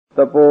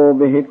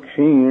तपोभिः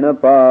क्षीणपापानाम्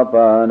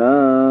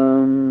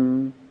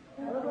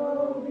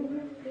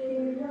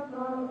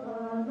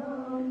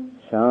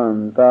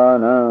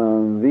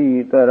शान्तानां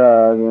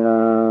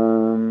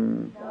वीतरागिणाम्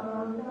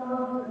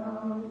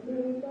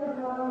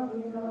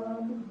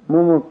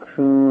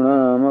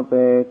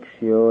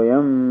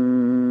मुमुक्षूणामपेक्ष्योऽयम्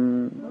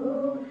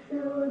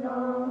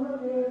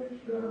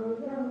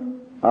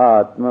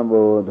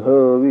आत्मबोधो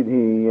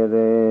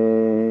विधीयते।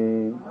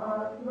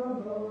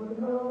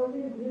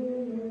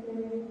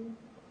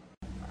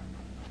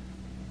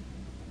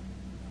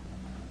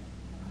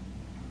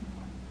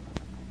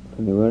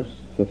 Verse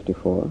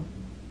 54.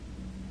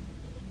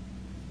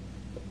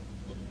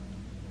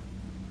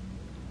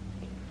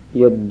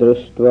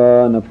 यद्दृष्ट्वा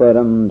न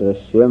परं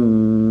दृश्यम्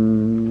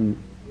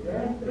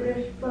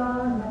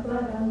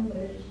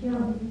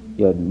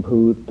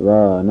यद्भूत्वा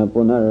न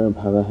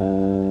पुनर्भवः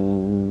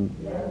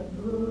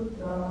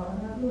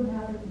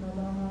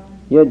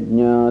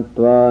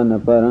यज्ञात्वा न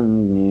परं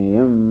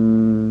ज्ञेयम्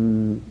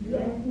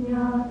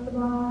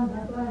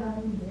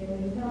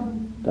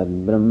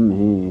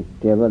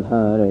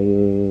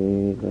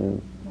तद्ब्रह्मेत्यवधारयेत्।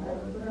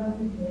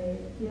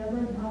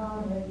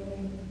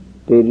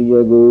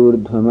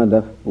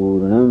 तिर्यगूर्ध्वमदः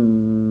पूर्णम्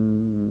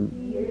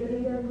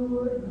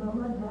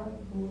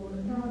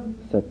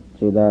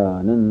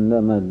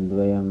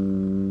सच्चिदानन्दमद्वयम्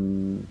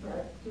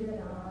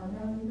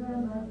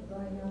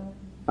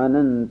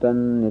अनन्तं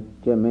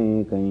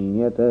नित्यमेकं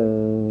यत्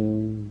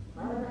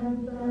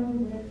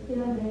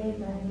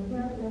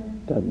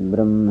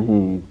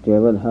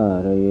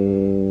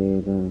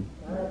तद्ब्रह्मेत्यवधारयेत्।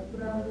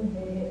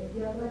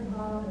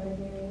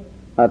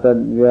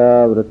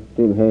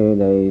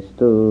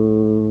 अतद्व्यावृत्तिभेदैस्तु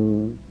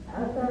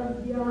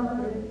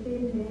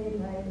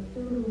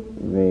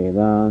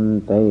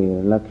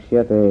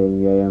वेदान्तैर्लक्ष्यते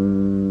व्ययम्।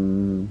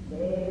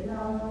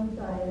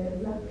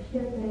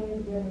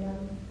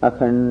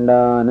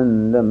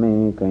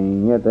 अखण्डानन्दमेकं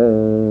यत्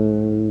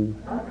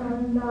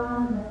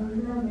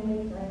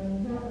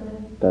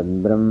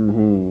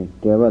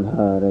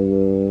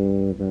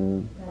तद्ब्रह्मेत्यवधारयेत्।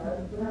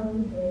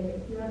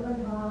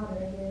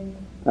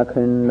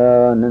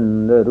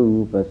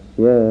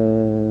 अखण्डानन्दरूपस्य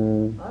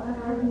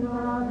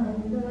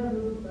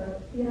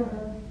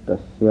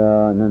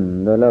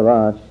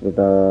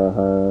तस्यानन्दलवाश्रिताः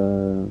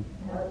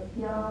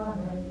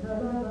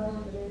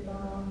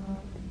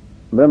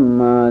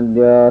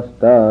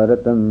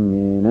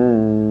ब्रह्माद्यास्तारतम्येन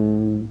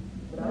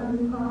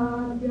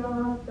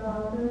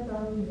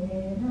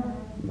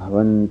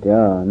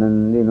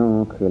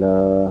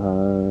भवन्त्यानन्दिनोऽखिलाः।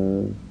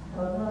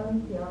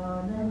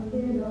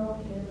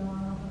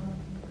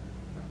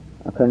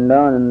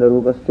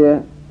 अखण्डानन्दरूपस्य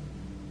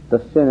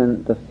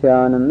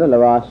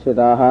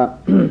तस्यानन्दलवाश्रिताः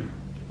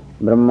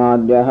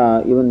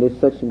Brahmadyaha, even these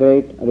such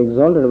great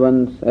exalted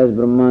ones as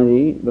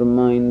Brahmaji,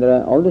 Brahma,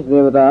 Indra, all these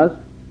devatas,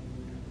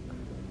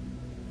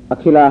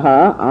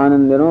 Akhilaha,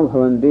 Anandino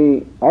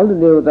Bhavanti, all the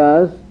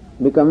devatas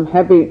become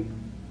happy.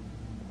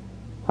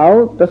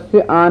 How?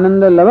 Tasya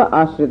Ananda Lava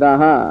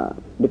Ashritaha,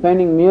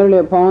 depending merely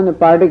upon the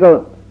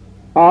particle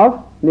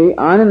of the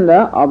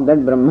Ananda of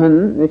that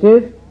Brahman, which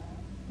is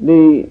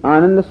the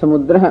Ananda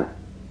Samudra.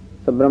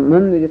 So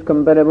Brahman, which is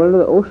comparable to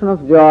the ocean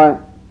of joy,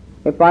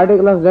 a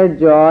particle of that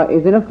joy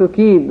is enough to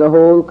keep the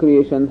whole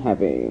creation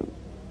happy.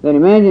 Then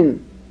imagine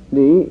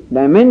the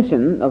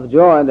dimension of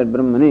joy that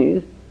Brahman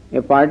is,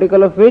 a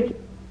particle of which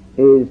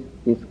is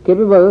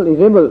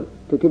able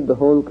to keep the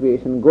whole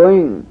creation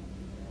going.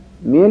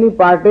 Merely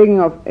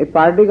partaking of a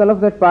particle of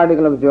that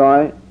particle of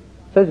joy,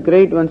 such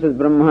great ones as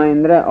Brahma,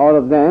 Indra, all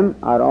of them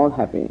are all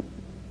happy.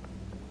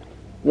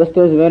 Just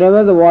as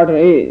wherever the water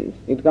is,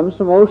 it comes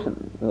from ocean.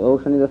 The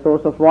ocean is the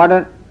source of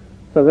water.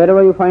 So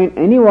wherever you find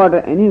any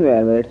water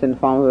anywhere, whether it's in the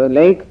form of a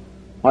lake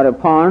or a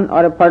pond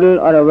or a puddle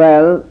or a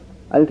well,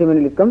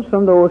 ultimately it comes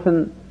from the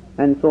ocean.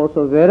 And so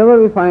wherever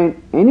we find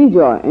any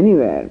joy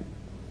anywhere,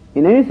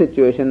 in any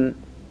situation,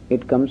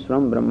 it comes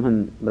from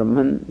Brahman.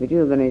 Brahman, which is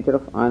of the nature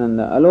of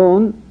Ananda,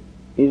 alone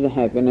is a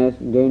happiness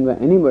gained by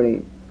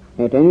anybody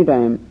at any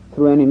time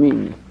through any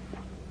means.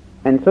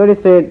 And so it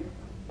is said,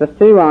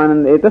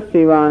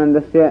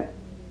 Tasyavanandasya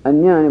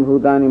anyani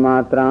bhutani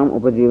matram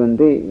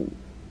upajivanti.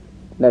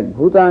 That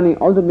bhutani,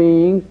 all the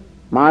beings,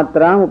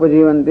 matram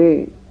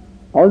upajivanti,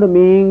 all the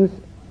beings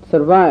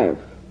survive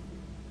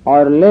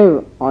or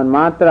live on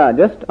matra,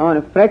 just on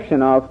a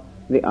fraction of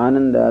the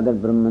Ananda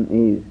that Brahman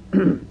is.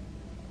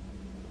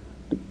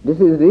 This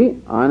is the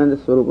Ananda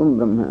Swarupam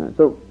Brahma.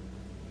 So,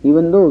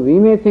 even though we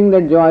may think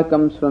that joy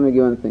comes from a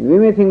given thing, we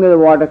may think that the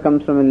water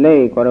comes from a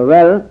lake or a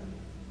well,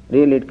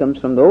 really it comes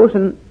from the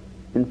ocean,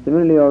 and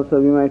similarly also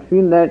we might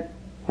feel that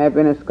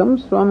happiness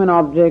comes from an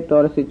object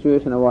or a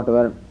situation or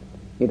whatever.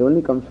 It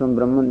only comes from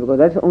Brahman, because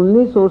that's the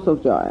only source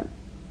of joy.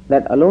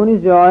 That alone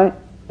is joy,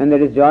 and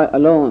that is joy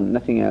alone,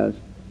 nothing else.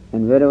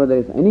 And wherever there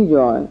is any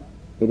joy,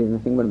 it is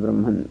nothing but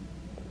Brahman.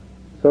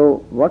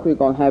 So what we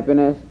call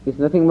happiness is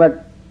nothing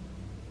but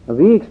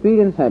we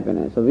experience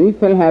happiness. So we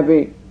feel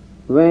happy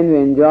when we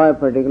enjoy a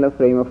particular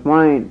frame of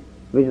mind,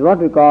 which is what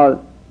we call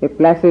a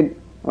placid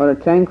or a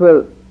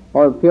tranquil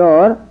or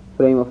pure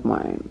frame of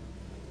mind.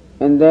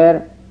 And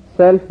there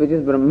self which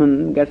is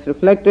Brahman gets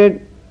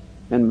reflected,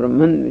 and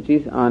Brahman which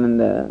is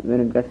Ananda, when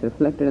it gets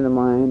reflected in the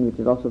mind which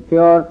is also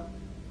pure,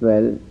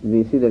 well,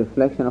 we see the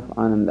reflection of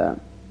Ananda,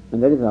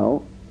 and that is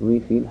how we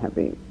feel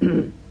happy.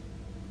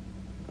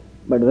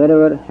 But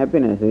wherever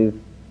happiness is,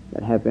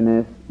 that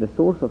happiness, the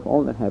source of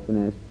all that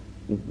happiness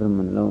is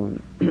Brahman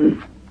alone.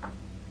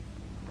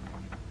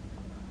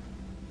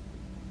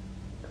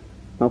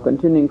 Now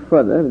continuing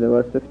further with the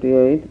verse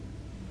 58,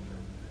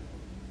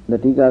 the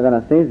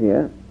Tikakara says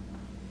here,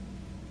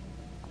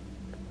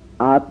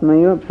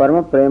 Atmaya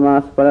Parama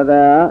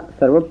Premasparadaya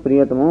Sarva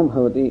Priyatamo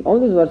Bhavati. All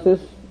these verses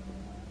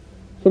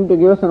seem to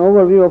give us an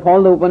overview of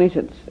all the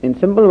Upanishads. In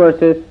simple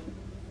verses,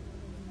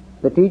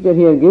 the teacher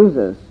here gives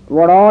us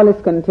what all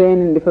is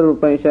contained in different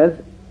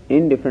Upanishads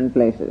in different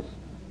places.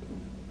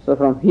 So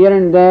from here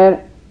and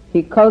there,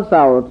 he culls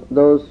out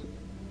those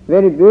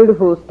very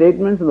beautiful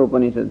statements of the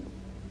Upanishads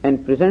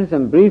and presents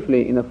them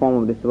briefly in the form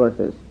of these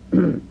verses.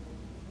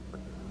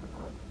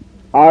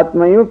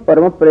 Atmayu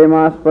parama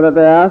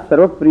premasparataya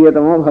sarva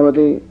priyatamo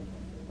bhavati.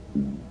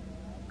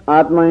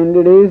 Atma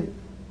indeed is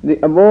the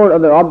abode or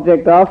the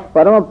object of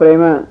parama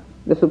prema,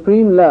 the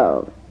supreme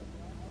love.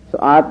 So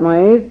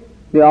Atma is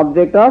the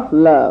object of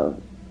love,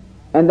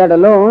 and that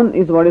alone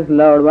is what is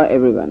loved by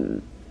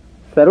everyone.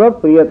 Sarva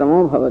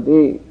priyatamo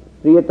bhavati.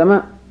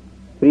 Priyatama.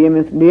 Priya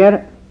means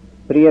dear,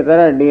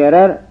 priyatara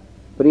dearer,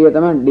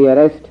 priyatama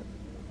dearest.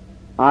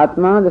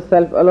 Atma, the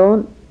self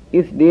alone,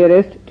 is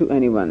dearest to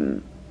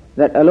anyone.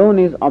 That alone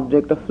is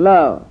object of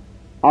love,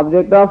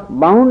 object of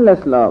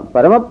boundless love,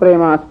 parama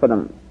prema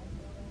aspadam.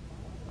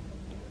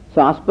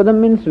 So aspadam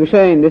means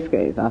vishaya in this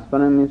case.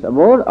 Aspadam means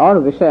abode or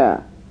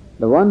vishaya.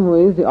 The one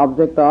who is the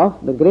object of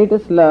the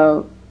greatest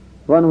love,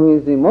 one who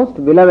is the most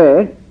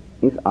beloved,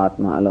 is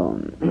Atma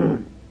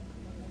alone.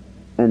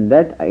 And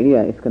that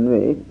idea is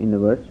conveyed in the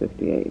verse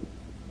 58.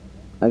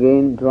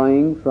 Again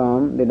drawing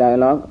from the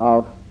dialogue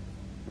of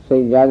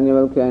Sri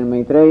Yajnavalkya and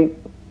Maitreyi,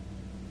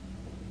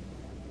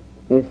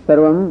 is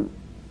sarvam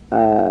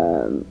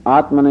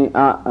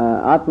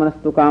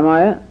atmanastu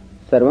kamaya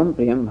sarvam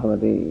priyam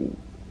bhavati.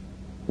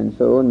 And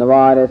so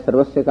navare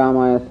sarvasya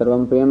kamaya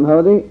sarvam priyam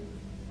bhavati,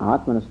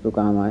 atmanastu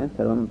kamaya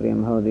sarvam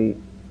priyam bhavati.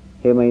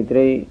 Hey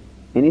Maitreyi,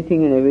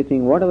 anything and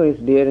everything, whatever is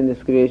dear in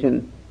this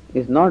creation,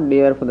 is not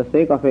dear for the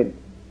sake of it.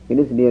 It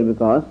is dear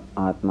because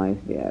Atma is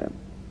dear.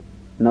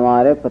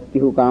 Navare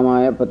patihu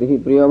kamaya patihi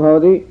priyo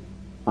bhavati,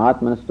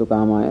 atmanastu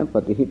kamaya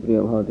patihi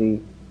priyo bhavati.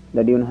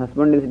 That even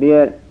husband is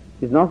dear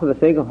is not for the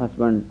sake of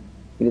husband.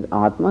 It is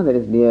Atma that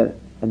is dear,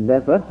 and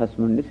therefore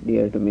husband is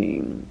dear to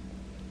me.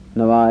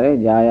 Navare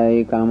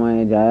jaya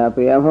kamaya jaya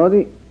priya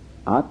bhavati,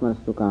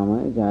 atmanastu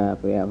kamaya jaya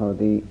priya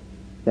bhavati.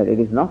 That it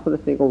is not for the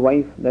sake of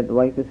wife that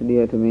wife is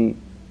dear to me.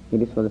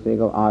 It is for the sake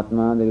of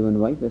Atma that even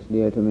wife is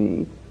dear to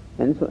me.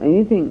 And so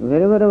anything,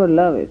 wherever our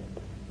love is,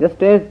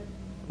 just as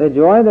the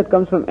joy that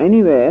comes from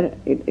anywhere,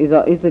 it is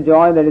the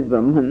joy that is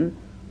Brahman,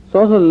 so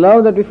also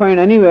love that we find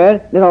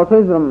anywhere, that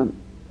also is Brahman.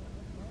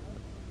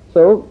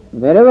 So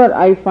wherever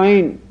I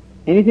find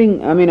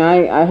anything,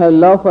 I have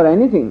love for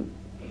anything,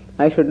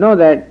 I should know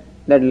that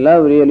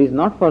love really is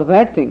not for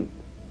that thing.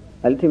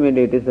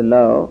 Ultimately it is the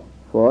love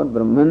for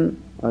Brahman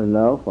or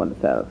love for the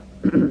self.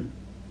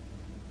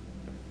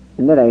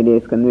 And that idea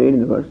is conveyed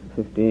in verse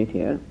 58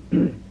 here.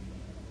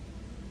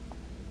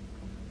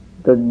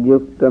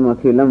 Tadyuktam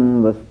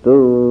akhilam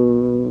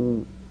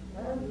vastu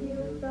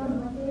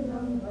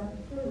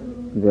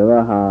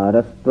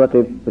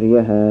vyavaharastvati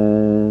priyah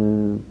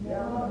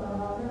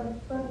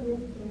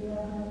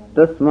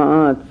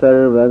tasmat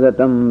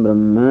sarvagatam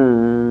brahma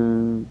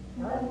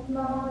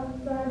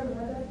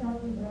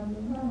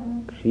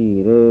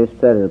kshire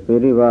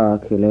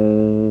sarpirivakhile.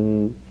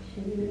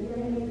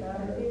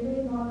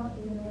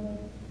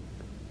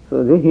 So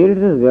here it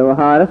is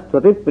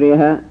vyavaharastvati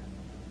priyah.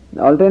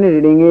 The alternate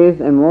reading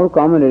is, and more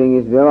common reading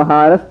is,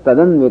 Vyavaharas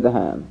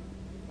tadanvitaha.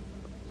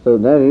 So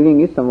the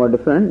reading is somewhat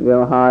different.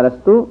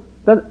 Vyavaharastu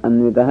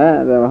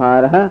tadanvitaha.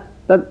 Vyavaharaha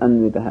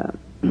tadanvitaha.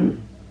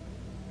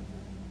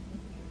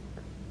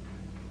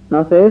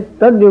 Now says,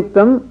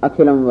 Tadyuktam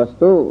akhilam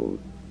vastu.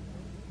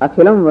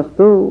 Akhilam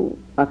vastu.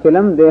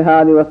 Akhilam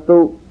dehadi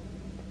vastu.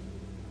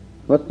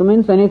 Vastu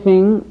means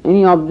anything,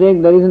 any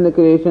object that is in the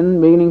creation,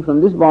 beginning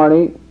from this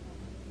body,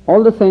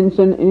 all the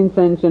sentient,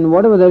 insentient,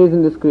 whatever there is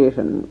in this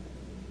creation.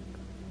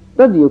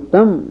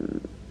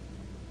 Tadyuktam.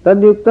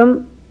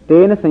 Tadyuktam,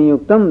 tena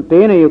sanyuktam,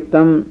 tena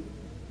yuktam.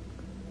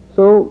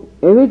 So,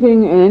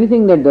 everything and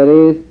anything that there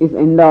is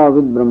endowed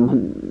with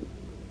Brahman.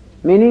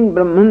 Meaning,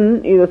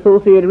 Brahman is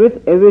associated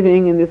with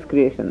everything in this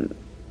creation.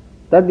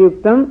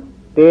 Tadyuktam,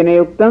 tena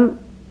yuktam,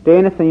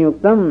 tena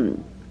sanyuktam.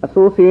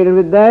 Associated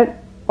with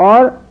that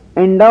or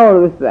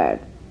endowed with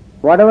that.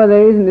 Whatever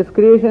there is in this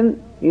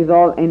creation is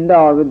all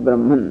endowed with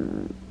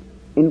Brahman.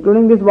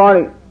 Including this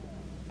body.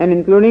 And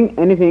including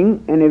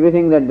anything and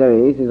everything that there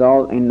is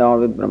all endowed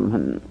with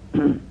Brahman.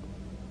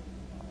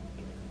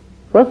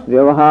 First,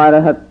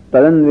 Vyavaharaha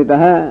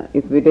tadanvitaha.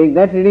 If we take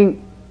that reading,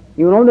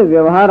 you know the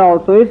Vyavahara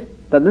also is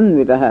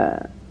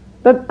tadanvitaha.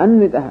 Tad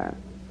anvitaha.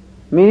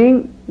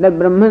 Meaning that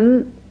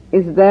Brahman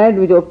is that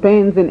which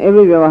obtains in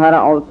every vyavahara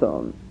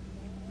also.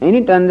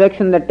 Any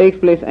transaction that takes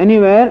place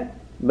anywhere,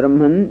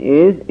 Brahman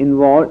is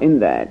involved in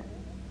that.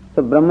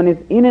 So Brahman is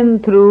in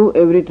and through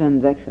every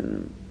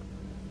transaction.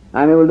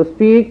 I am able to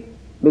speak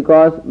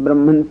because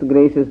Brahman's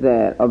grace is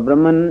there, or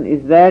Brahman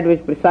is that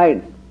which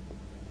presides.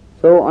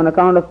 So on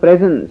account of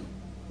presence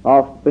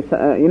of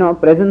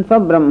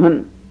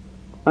Brahman,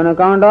 on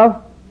account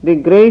of the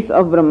grace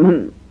of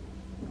Brahman,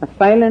 a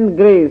silent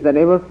grace that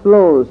ever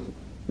flows,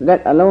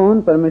 that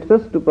alone permits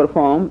us to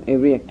perform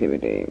every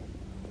activity.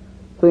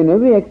 So in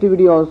every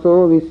activity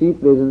also we see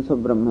presence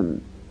of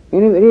Brahman.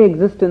 In every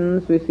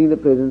existence we see the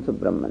presence of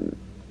Brahman.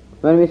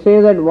 When we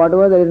say that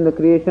whatever there is in the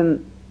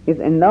creation is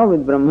endowed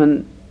with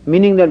Brahman,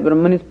 meaning that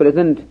Brahman is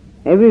present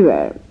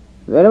everywhere.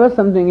 Wherever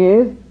something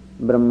is,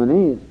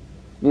 Brahman is.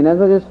 In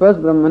other words,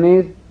 first Brahman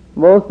is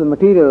both the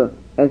material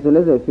as well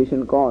as the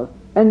efficient cause.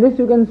 And this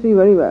you can see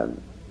very well.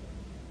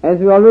 As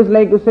we always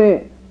like to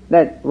say,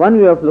 that one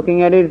way of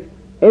looking at it,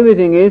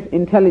 everything is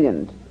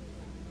intelligent.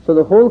 So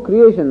the whole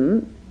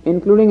creation,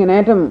 including an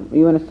atom,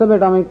 even a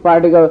subatomic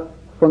particle,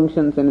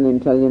 functions in an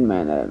intelligent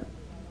manner.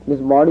 This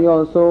body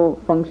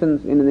also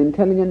functions in an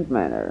intelligent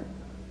manner.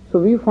 So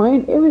we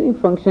find everything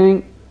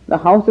functioning. The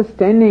house is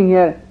standing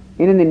here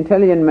in an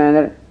intelligent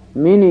manner,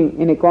 meaning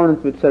in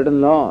accordance with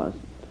certain laws.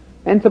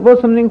 And suppose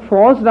something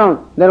falls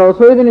down, that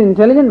also is in an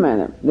intelligent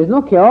manner. There is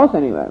no chaos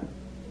anywhere.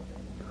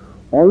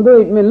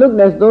 Although it may look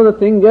as though the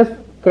thing just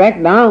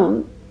cracked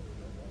down,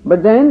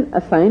 but then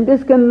a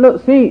scientist can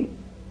see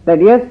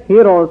that yes,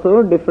 here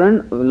also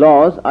different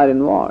laws are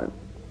involved.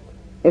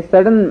 A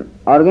certain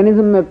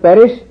organism may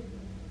perish,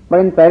 but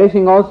in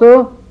perishing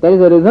also there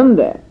is a rhythm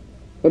there.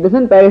 It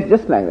doesn't perish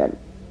just like that.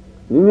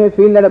 We may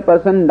feel that a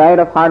person died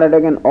of heart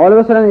attack and all of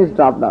a sudden is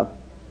dropped off,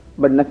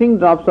 but nothing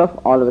drops off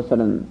all of a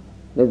sudden.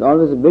 There is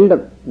always a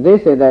build-up. They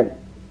say that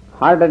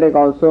heart attack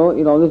also,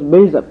 it always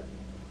builds up,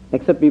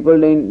 except people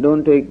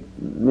don't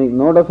make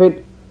note of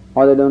it,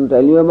 or they don't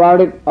tell you about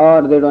it,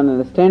 or they don't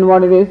understand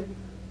what it is.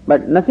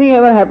 But nothing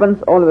ever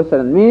happens all of a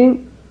sudden,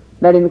 meaning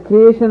that in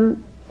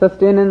creation,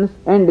 sustenance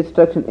and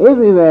destruction,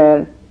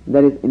 everywhere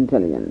there is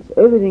intelligence.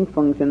 Everything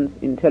functions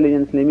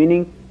intelligently,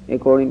 meaning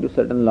according to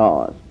certain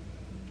laws.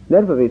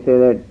 Therefore we say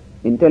that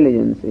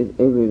intelligence is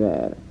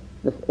everywhere.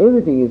 Thus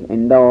everything is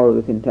endowed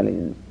with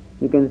intelligence.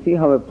 You can see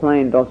how a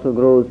plant also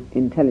grows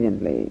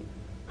intelligently,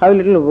 how a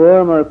little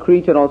worm or a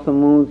creature also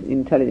moves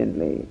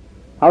intelligently,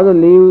 how the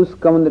leaves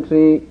come on the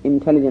tree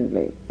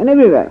intelligently, and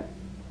everywhere.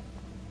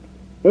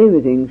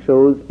 Everything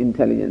shows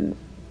intelligence,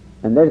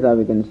 and that's how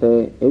we can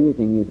say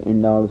everything is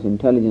endowed with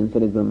intelligence,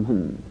 that is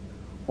Brahman.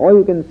 Or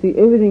you can see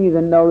everything is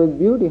endowed with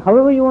beauty,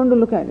 however you want to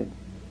look at it.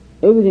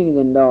 Everything is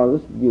endowed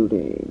with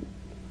beauty.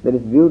 There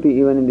is beauty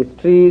even in these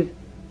trees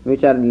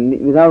which are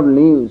without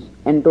leaves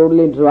and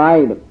totally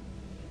dried.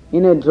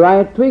 In a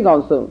dry twig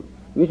also,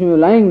 which may be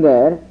lying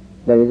there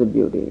is a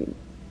beauty.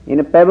 In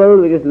a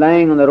pebble which is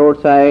lying on the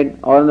roadside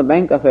or on the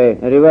bank of a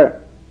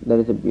river, there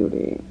is a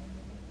beauty.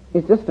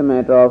 It's just a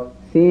matter of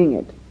seeing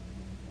it.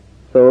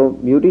 So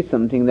beauty is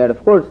something that,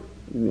 of course,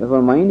 if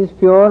our mind is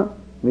pure,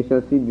 we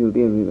shall see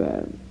beauty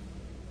everywhere.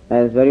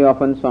 As very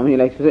often Swami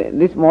likes to say,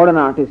 this modern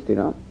artist,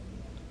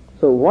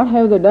 So what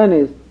have they done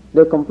is,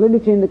 they completely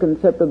changed the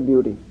concept of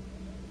beauty.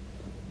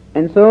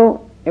 And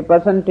so a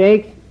person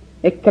takes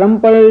a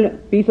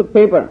crumpled piece of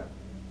paper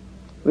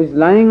which is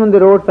lying on the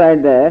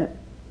roadside there,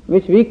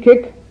 which we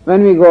kick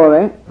when we go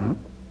away.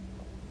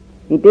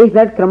 He takes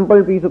that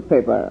crumpled piece of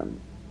paper,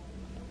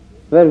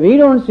 where we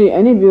don't see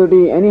any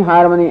beauty, any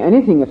harmony,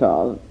 anything at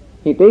all.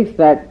 He takes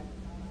that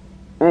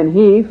and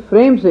he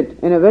frames it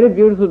in a very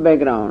beautiful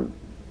background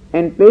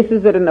and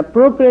places it in an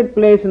appropriate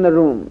place in the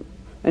room.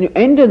 And you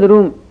enter the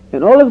room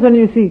and all of a sudden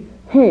you see,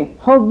 hey,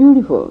 how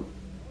beautiful.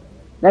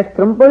 That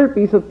crumpled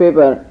piece of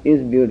paper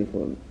is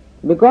beautiful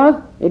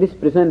because it is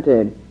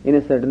presented in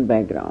a certain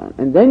background.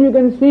 And then you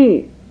can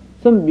see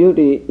some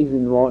beauty is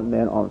involved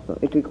there also.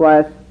 It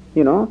requires,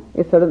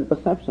 a certain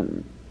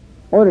perception,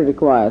 or it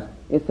requires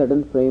a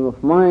certain frame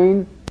of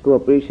mind to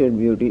appreciate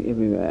beauty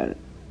everywhere.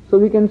 So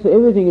we can say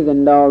everything is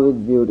endowed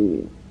with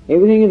beauty.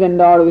 Everything is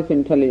endowed with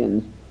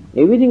intelligence.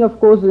 Everything, of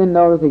course, is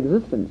endowed with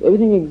existence.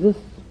 Everything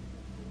exists.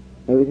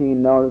 Everything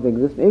endowed with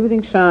existence.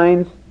 Everything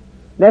shines.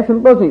 They are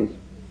simple things.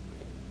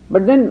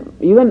 But then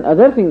even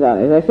other things are.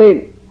 As I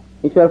said,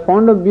 if you are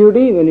fond of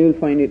beauty, well, you will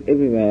find it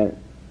everywhere.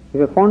 If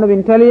you are fond of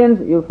intelligence,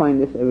 you will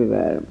find this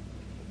everywhere.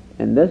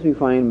 And thus we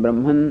find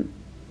Brahman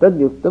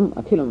pradyuktam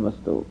akhilam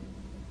vastu.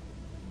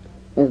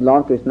 As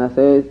Lord Krishna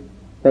says,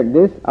 that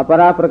this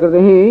apara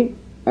prakriti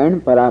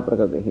and para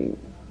prakriti.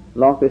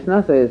 Lord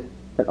Krishna says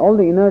that all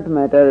the inert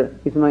matter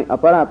is my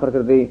apara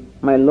prakriti,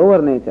 my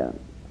lower nature.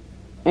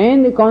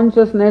 And the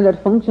consciousness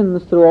that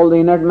functions through all the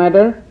inert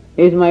matter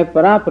is my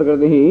para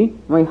prakriti,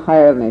 my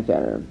higher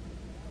nature.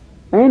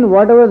 And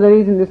whatever there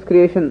is in this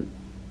creation,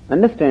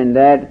 understand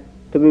that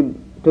to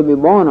be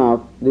born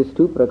of these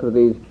two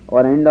prakritis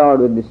or endowed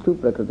with these two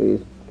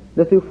prakritis,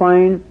 thus you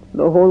find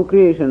the whole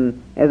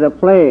creation as a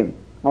play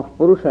of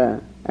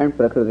Purusha and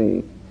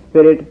Prakriti,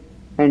 spirit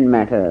and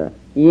matter,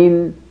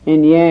 yin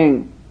and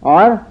yang,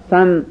 or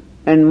sun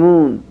and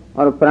moon,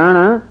 or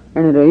prana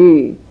and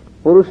rahi,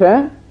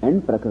 purusha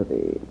and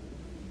prakriti.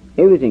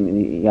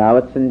 Everything.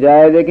 Yavat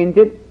sanjayate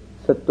kinchit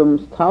sattvam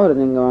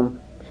sthavarajangam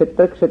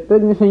kshetra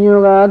kshetrajna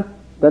sanyogad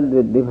tad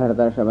viddhi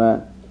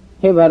Bharatarshava.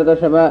 Hey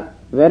Bharatarshava,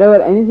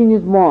 wherever anything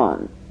is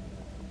born,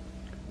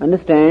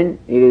 understand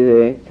it is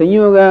a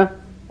sanyoga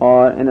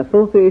or an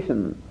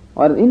association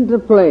or an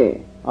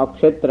interplay of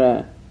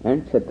kshetra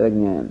and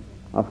kshetrajna,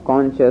 of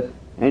conscious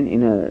and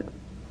inert.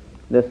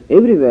 Thus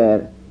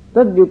everywhere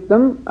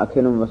tadyuktam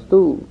akhilam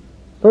vastu.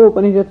 So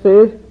Upanishad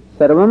says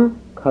sarvam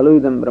khalu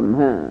idam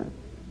brahma.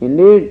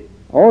 Indeed,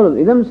 all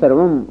idam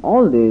sarvam,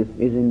 all this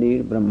is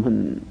indeed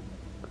Brahman.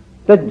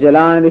 Tat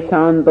jalan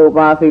vishanta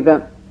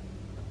upasita.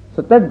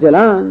 So tat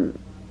jalan,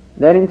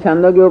 there in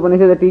Chandogya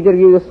Upanishad the teacher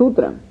gives a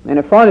sutra, an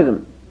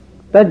aphorism.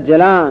 Tat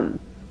jalan.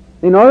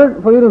 In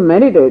order for you to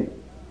meditate,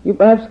 you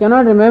perhaps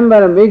cannot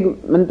remember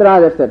big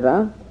mantras,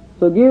 etc.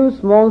 So give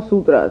small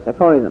sutras,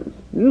 aphorisms,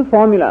 little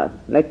formulas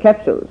like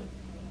capsules.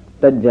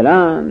 Tad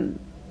jalan.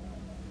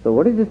 So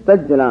what is this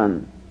tad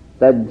jalan?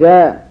 Tad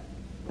ja,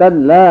 tad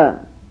la,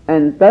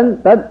 and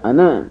tad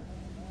ana.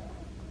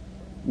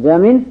 Ja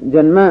means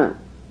janma,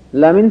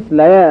 la means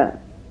laya,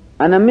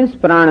 ana means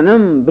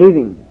prananam,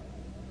 breathing.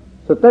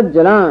 So tad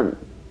jalan.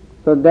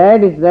 So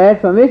that is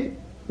that from which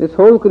this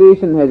whole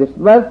creation has its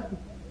birth,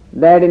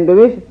 that into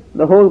which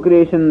the whole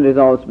creation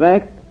resolves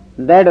back,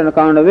 that on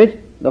account of which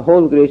the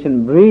whole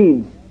creation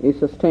breathes, is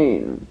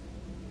sustained.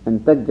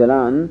 And tad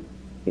jalan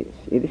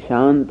is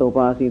shanta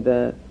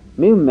upasita.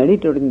 May you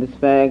meditate in this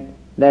fact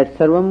that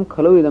sarvam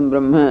khalu idam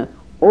brahma,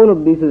 all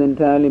of this is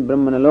entirely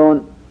Brahman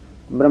alone.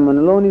 Brahman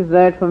alone is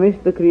that from which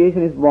the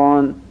creation is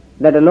born,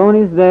 that alone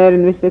is there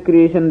in which the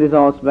creation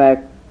resolves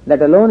back,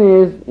 that alone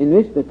is in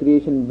which the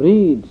creation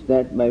breathes,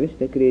 that by which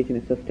the creation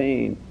is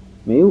sustained.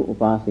 May you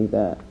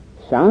upasita.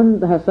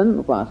 Shanta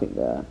san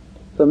upasita.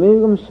 So may you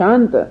become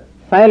shanta,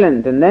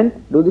 silent, and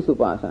then do this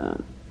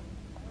upasana.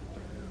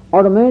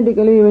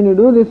 Automatically when you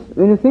do this,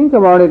 when you think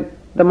about it,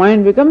 the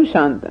mind becomes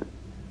shanta.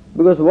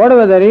 Because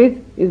whatever there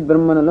is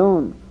Brahman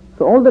alone.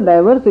 So all the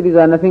diversities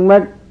are nothing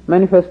but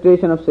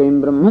manifestation of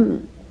same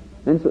Brahman.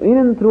 And so in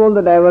and through all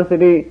the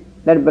diversity,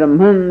 that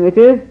Brahman which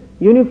is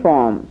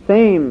uniform,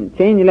 same,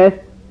 changeless,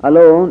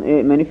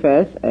 alone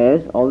manifests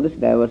as all this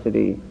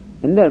diversity.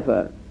 And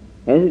therefore,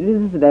 as it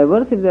is this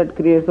diversity that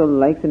creates all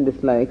likes and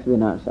dislikes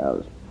within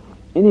ourselves.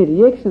 Any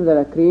reactions that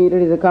are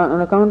created is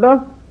on account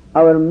of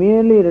our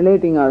merely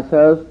relating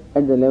ourselves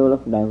at the level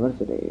of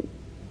diversity.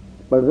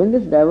 But when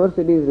this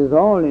diversity is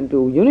resolved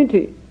into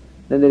unity,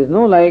 then there is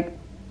no like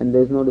and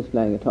there is no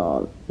dislike at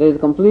all. There is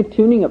complete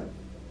tuning up.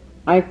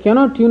 I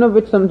cannot tune up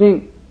with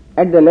something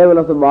at the level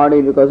of the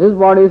body because his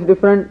body is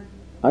different,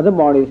 other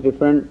body is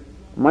different,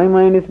 my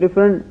mind is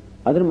different,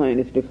 other mind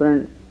is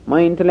different,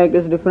 my intellect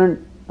is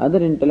different, other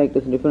intellect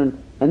is different.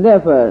 And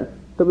therefore,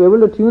 to be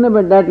able to tune up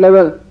at that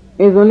level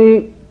is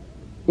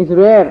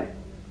rare.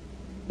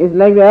 It's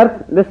like the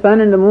earth, the sun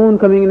and the moon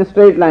coming in a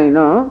straight line,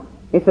 no?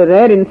 It's a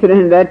rare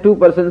incident that two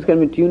persons can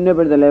be tuned up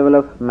at the level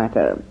of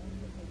matter,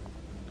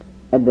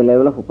 at the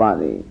level of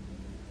upadhi.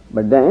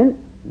 But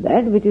then,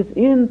 that which is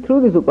in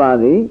through this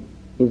upadhi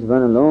is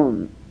one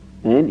alone.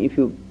 And if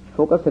you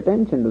focus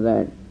attention to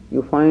that,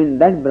 you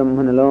find that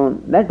Brahman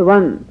alone, that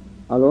one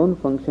alone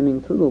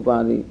functioning through the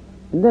upadhi.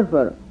 And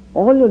therefore,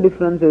 all your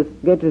differences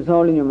get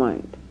resolved in your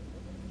mind.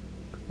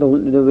 The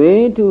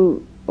way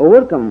to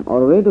overcome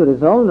or way to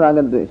resolve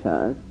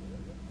ragadveshas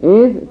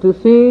is to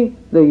see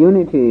the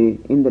unity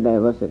in the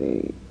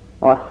diversity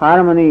or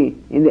harmony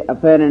in the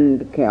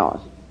apparent chaos.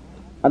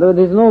 Otherwise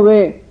there is no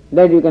way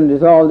that you can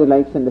resolve the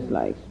likes and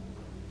dislikes.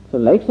 So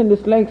likes and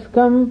dislikes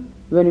come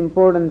when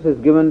importance is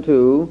given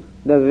to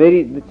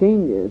the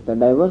changes, the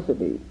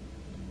diversity.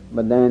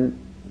 But then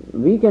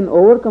we can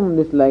overcome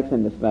these likes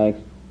and dislikes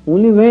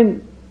only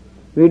when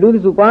we do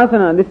this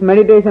upasana, this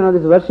meditation or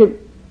this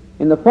worship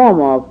in the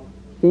form of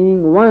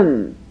seeing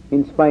one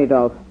in spite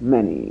of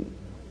many.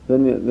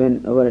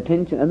 When our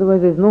attention,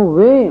 otherwise there is no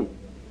way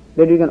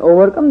that you can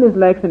overcome these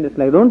likes and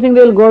dislikes. Don't think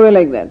they will go away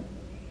like that.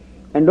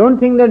 And don't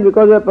think that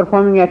because you are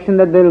performing action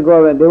that they will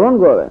go away. They won't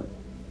go away.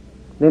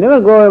 They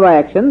never go away by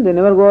action, they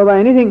never go away by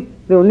anything,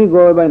 they only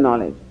go away by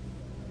knowledge.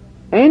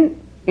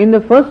 And in the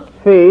first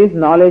phase,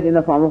 knowledge in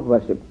the form of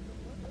worship.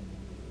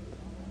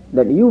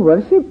 That you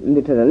worship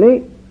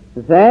literally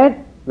that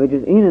which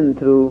is in and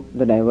through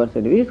the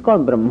diversity, which is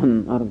called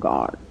Brahman or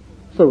God.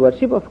 So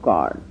worship of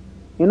God.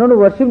 In order to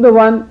worship the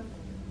one,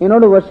 in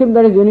order to worship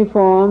that is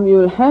uniform, you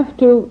will have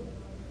to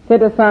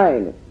set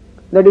aside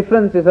the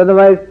differences,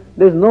 otherwise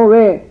there is no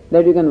way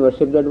that you can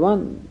worship that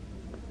one.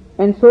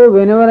 And so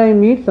whenever I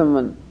meet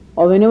someone,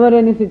 or whenever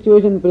any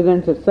situation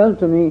presents itself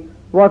to me,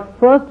 what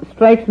first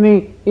strikes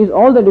me is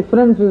all the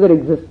differences that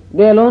exist.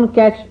 They alone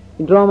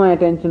draw my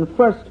attention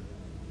first.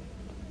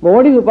 But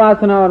what is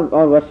upasana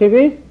or worship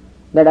is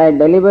that I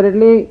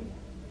deliberately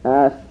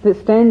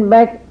stand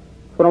back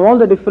from all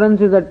the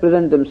differences that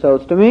present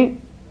themselves to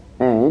me,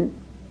 and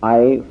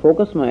I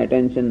focus my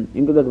attention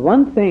into that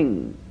one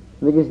thing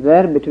which is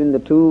there between the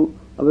two,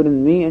 or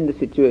between me and the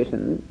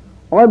situation,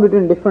 or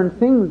between different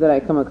things that I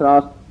come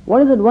across,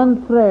 What is that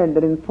one thread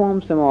that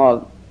informs them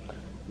all?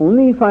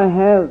 Only if I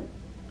have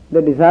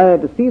the desire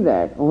to see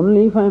that,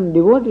 only if I am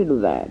devoted to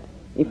that,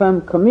 if I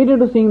am committed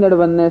to seeing that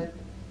oneness,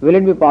 will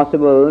it be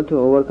possible to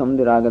overcome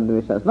the raga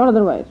dveshas, not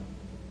otherwise.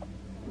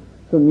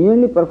 So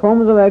merely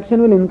performance of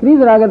action will increase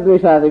raga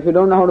dveshas if you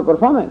don't know how to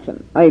perform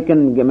action. It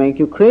can make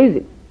you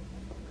crazy.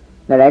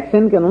 That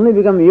action can only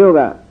become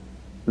yoga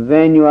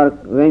when you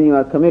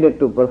are committed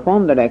to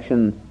perform that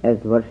action as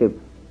worship,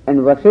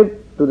 and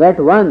worship to that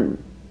one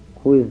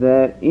who is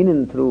there in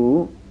and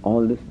through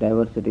all this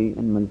diversity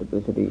and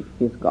multiplicity,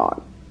 is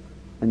God.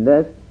 And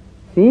thus,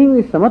 seeing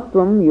the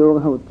samatvam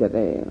yoga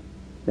uchyate.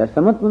 That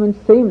samatvam means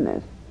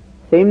sameness,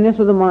 sameness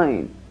of the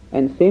mind,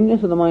 and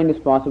sameness of the mind is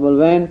possible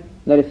when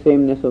there is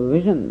sameness of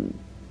vision,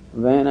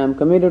 when I am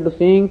committed to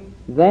seeing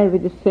that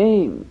which is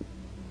same.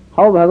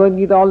 How Bhagavad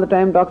Gita all the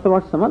time talks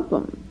about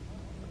samatvam.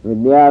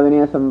 Vidya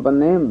vinaya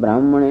sampanne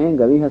brahmane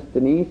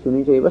gavihastini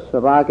sunichaiva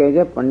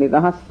svapakeja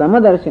panditaha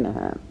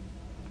samadarshinaha.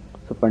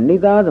 So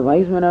pandita, the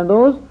wise men, are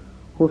those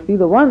who see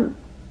the one,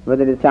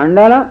 whether it is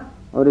Chandala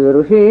or is a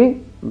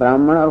Rishi,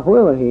 Brahmana or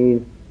whoever he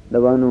is, the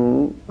one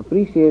who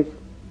appreciates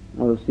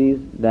or who sees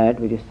that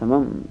which is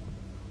samam.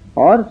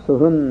 Or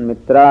suhrun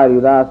mitra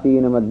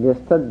yudasina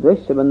madhyastha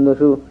dveshya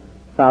bandhushu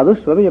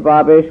sadhushvapi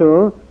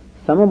papeshu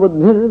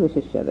samabuddhir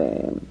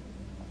vishishyate.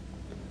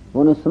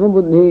 One is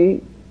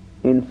samabuddhi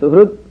in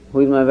suhrut, who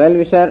is my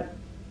well-wisher,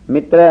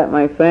 mitra,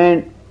 my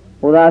friend,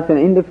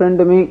 udasina, indifferent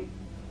to me,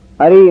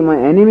 ari, my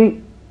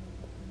enemy,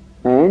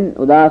 and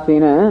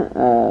udasina,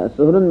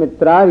 suhrun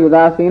mitra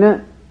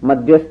yudasina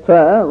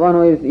madhyastha, one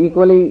who is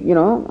equally,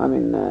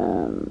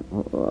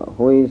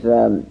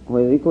 who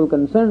is equal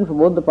concern for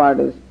both the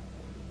parties.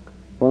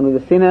 One who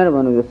is a sinner,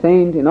 one who is a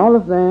saint, in all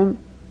of them.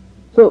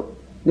 So,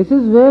 this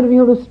is where we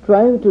have to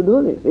strive to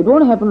do this. It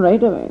won't happen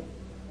right away.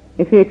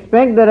 If you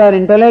expect that our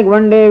intellect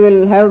one day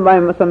will have by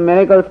some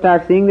miracle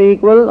start seeing the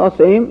equal or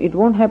same, it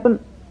won't happen.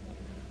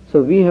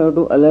 So we have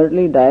to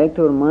alertly direct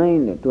our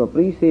mind to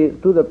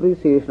the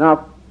appreciation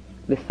of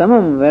the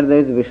samam where there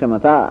is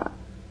vishamata.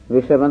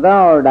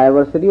 Vishamata or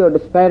diversity or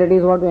disparity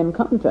is what we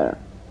encounter.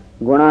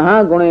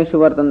 Gunaha guneshu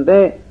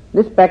vartante.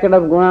 This packet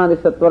of guna, the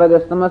sattva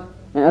rajas tamas,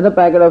 and other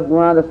packet of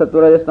guna, the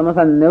sattva rajas tamas,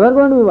 are never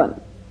going to be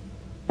one.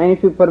 And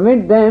if you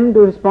permit them to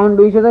respond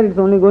to each other, it's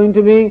only going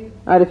to be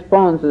a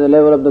response to the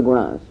level of the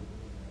gunas.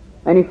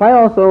 And if I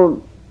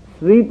also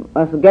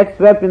get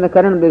swept in the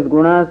current of these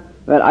gunas,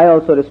 well, I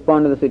also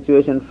respond to the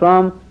situation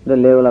from the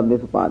level of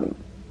this upadhi.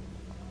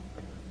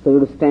 So you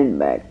have to stand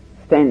back,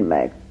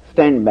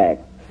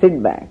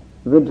 sit back,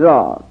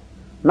 withdraw.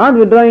 Not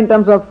withdraw in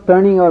terms of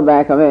turning our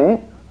back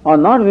away, or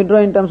not withdraw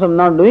in terms of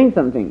not doing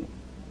something.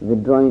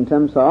 Withdraw in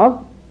terms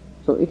of,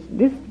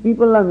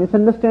 people are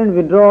misunderstand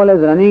withdrawal as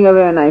running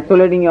away and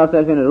isolating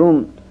yourself in a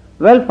room.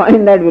 Well,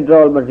 fine that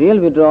withdrawal, but real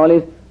withdrawal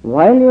is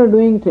while you are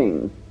doing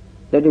things,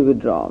 that you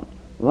withdraw.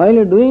 While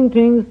you are doing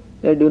things,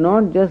 that do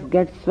not just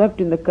get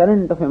swept in the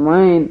current of a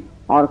mind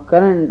or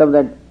current of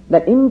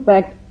that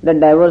impact that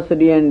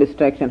diversity and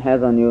distraction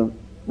has on you.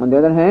 On the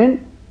other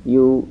hand,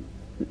 you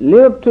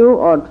live up to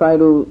or try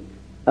to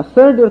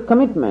assert your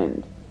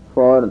commitment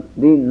for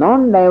the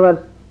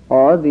non-diverse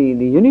or the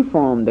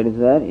uniform that is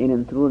there in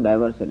and through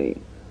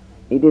diversity.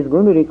 It is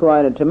going to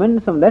require a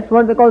tremendous, that's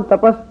what they call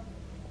tapas.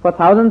 For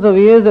thousands of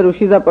years the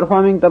rishis are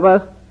performing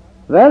tapas.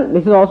 Well,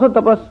 this is also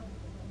tapas.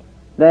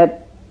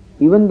 That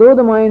even though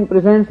the mind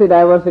presents the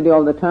diversity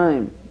all the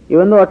time,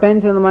 even though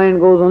attention of the mind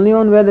goes only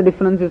on where the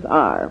differences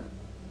are,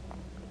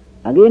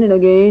 again and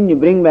again you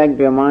bring back to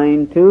your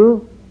mind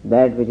to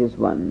that which is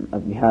one.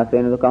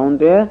 Abhyasena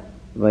kauntya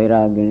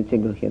vairagya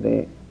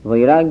grhyate.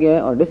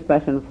 Vairagya or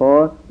dispassion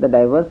for the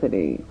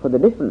diversity, for the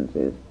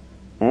differences,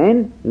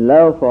 and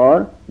love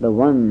for the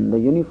one, the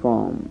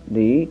uniform,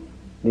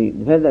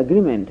 where the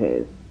agreement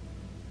is.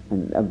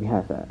 And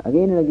abhyasa,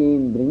 again and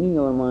again bringing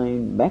our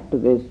mind back to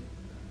this,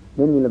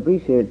 then we'll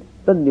appreciate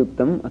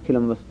tadyuktam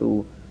akhilam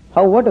vastu.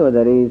 How whatever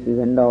there is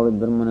endowed with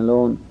Brahman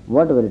alone,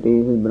 whatever it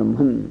is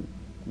Brahman.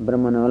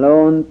 Brahman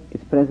alone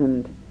is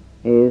present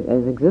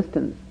as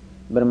existence.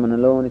 Brahman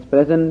alone is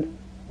present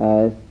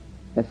as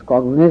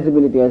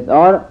cognizability,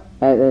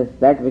 as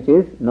that which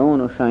is known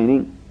or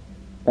shining.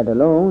 That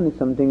alone is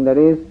something that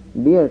is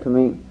dear to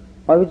me,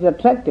 or which is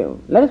attractive.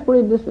 Let us put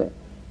it this way.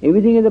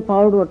 Everything has the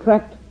power to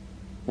attract,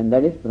 and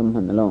that is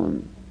Brahman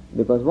alone.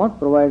 Because what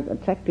provides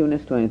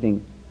attractiveness to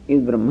anything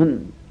is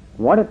Brahman.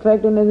 What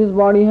attractiveness this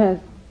body has?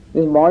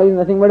 This body is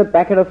nothing but a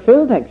packet of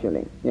filth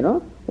actually.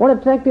 What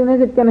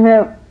attractiveness it can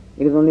have?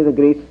 It is only the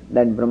grace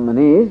that Brahman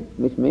is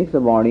which makes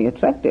the body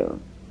attractive.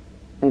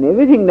 And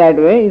everything that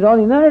way is all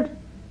inert.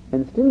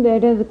 And still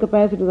that has the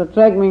capacity to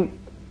attract me.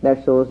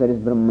 That shows there is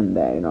Brahman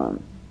there,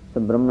 So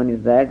Brahman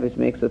is that which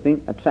makes the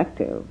thing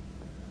attractive.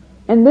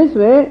 And this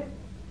way,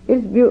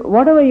 it's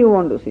whatever you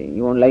want to see.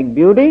 You want like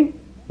beauty,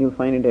 you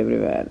find it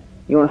everywhere.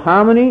 You want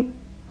harmony,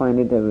 find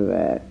it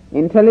everywhere.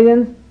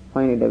 Intelligence,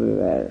 find it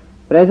everywhere.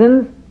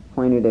 Presence,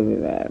 find it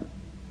everywhere.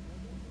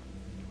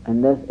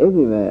 And thus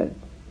everywhere.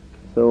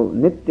 So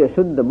Nitya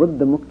Shuddha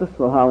Buddha Mukta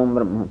Swabhavam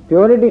Brahma.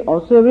 Purity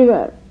also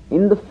everywhere.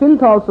 In the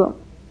filth also.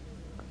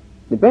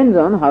 Depends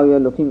on how you are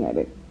looking at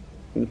it.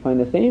 You'll find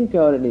the same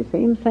purity,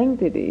 same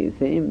sanctity,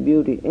 same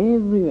beauty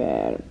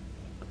everywhere,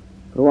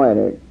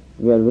 provided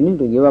we are willing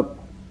to give up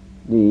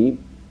the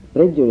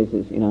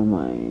prejudices in our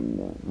mind.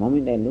 The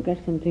moment I look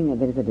at something,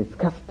 there is a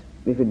disgust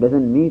if it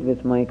doesn't meet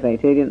with my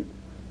criterion,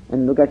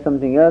 and look at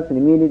something else and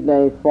immediately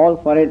I fall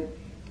for it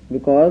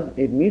because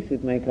it meets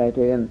with my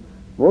criterion.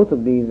 Both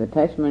of these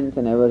attachments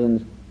and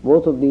aversions,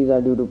 both of these are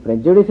due to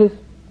prejudices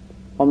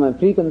or my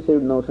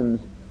preconceived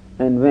notions,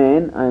 and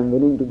when I am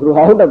willing to grow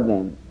out of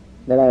them,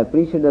 that I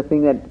appreciate the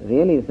thing that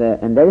really is there,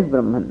 and that is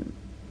Brahman.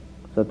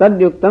 So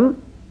tadyuktam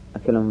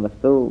akhilam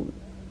vastu.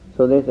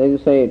 So this, as you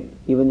said,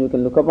 even you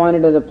can look upon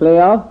it as a play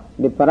of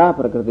the para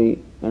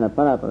prakriti and a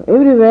para prakriti.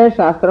 Everywhere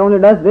Shastra only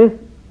does this.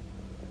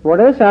 What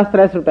else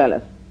Shastra has to tell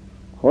us?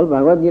 Whole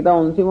Bhagavad Gita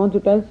only wants to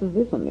tell us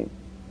this only.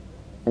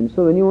 And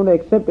so when you want to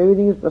accept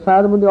everything is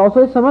prasad buddhi,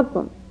 also is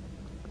samatvam.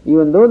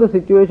 Even though the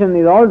situation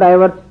is all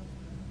diverse,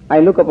 I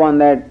look upon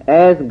that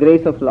as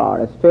grace of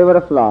Lord, as favor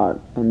of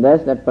Lord, and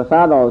thus that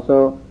prasad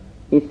also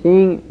is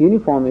seeing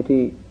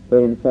uniformity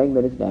where in fact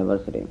there is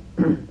diversity.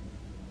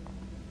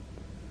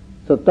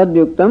 So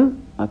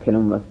tadyuktam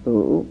akhilam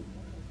vastu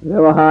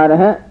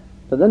vyavaharaha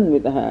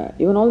tadanvitaha.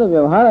 Even all the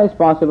vyavahara is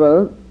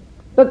possible.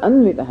 Tad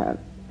anvitaha.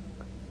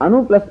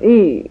 Anu plus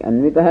E.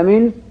 Anvitaha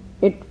means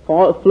it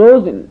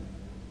flows in.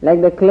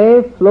 Like the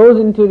clay flows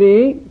into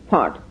the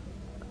pot.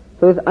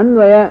 So it's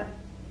anvaya.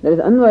 There is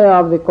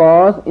anvaya of the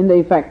cause in the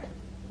effect.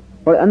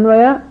 Or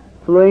anvaya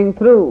flowing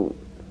through.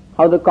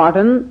 How the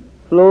cotton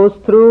flows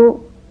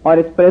through or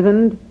is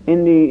present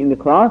in the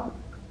cloth.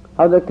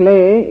 How the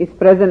clay is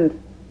present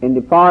in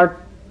the pots.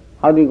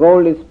 How the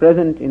gold is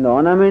present in the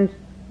ornaments.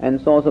 And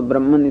so also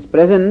Brahman is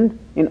present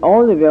in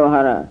all the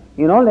vyavahara,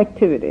 in all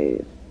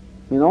activities,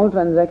 in all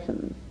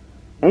transactions.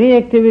 Any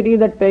activity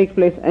that takes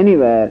place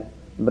anywhere,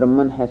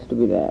 Brahman has to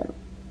be there.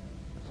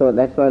 So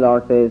that's why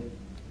Lord says,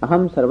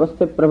 Aham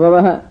sarvasya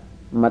prabhavah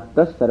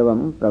mattas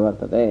sarvam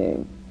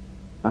pravartate.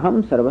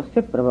 Aham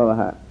sarvasya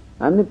prabhavah.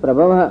 I am the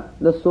prabhavah,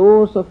 the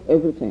source of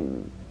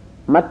everything.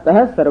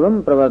 Mattah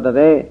sarvam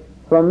pravartate.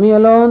 From me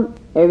alone,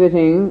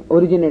 everything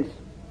originates.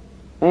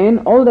 And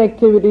all the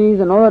activities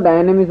and all the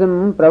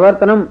dynamism,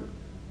 pravartanam,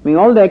 meaning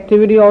all the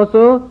activity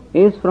also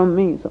is from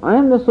me. So I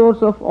am the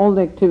source of all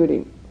the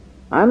activity.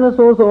 I am the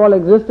source of all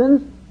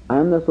existence. I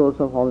am the source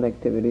of all the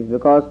activities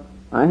because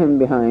I am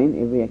behind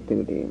every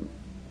activity.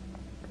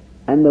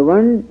 And the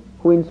one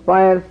who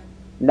inspires,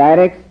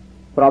 directs,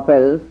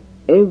 propels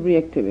every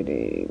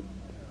activity.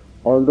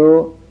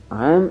 Although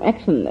I am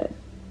actionless,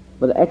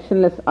 but the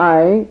actionless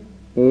I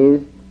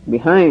is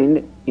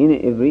behind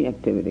in every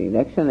activity. The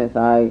actionless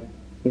I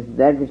is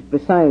that which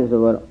presides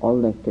over all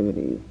the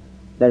activities,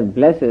 that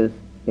blesses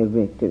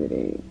every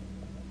activity.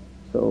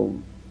 So,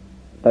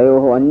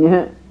 tayoho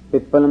anyah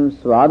pitpalam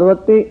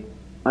swadvati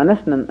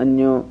anashnan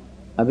anyo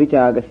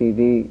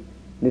abhichakashiti.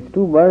 These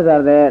two birds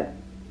are there,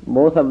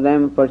 both of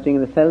them perching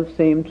in the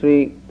self-same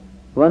tree.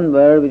 One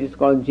bird, which is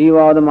called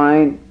Jiva or the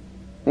mind,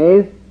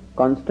 is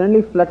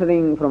constantly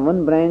fluttering from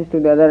one branch to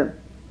the other,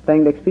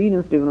 trying to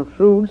experience different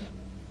fruits,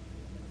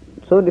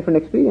 so different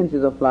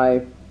experiences of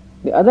life.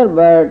 The other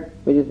bird,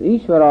 which is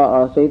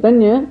Ishvara or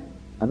Chaitanya,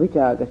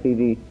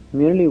 abhichakasiti,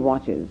 merely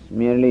watches,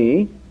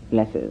 merely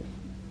blesses.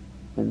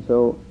 And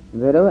so,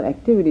 wherever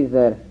activity is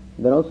there,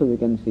 there also we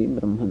can see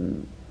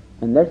Brahman.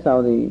 And that's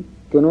how the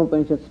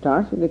Kenopanishad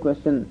starts with the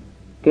question,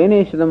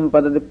 Keneshadam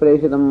padati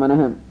preshadam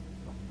manah.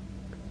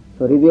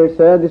 So, revered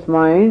sir, this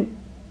mind,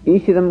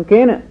 Ishidam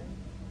Kena.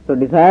 So,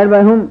 desired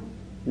by whom?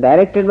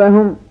 Directed by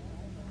whom?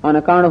 On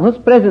account of whose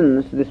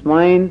presence, this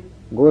mind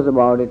goes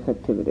about its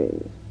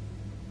activities.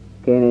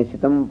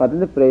 Keneshitam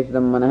padati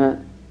preshadam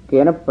manah.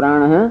 Kena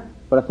pranaha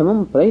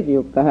prasamam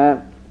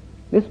praityuktaha.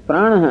 This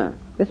pranaha,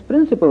 this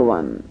principal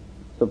one.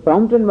 So,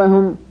 prompted by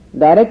whom?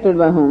 Directed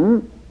by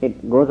whom?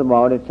 It goes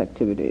about its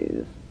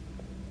activities.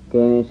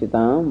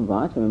 Keneshitam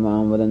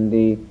vachamimam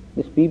vadanti.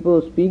 These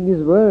people speak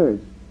these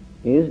words.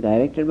 It is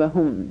directed by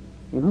whom?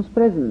 In whose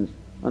presence?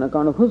 On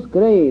account of whose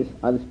grace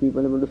are these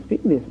people able to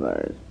speak these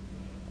words?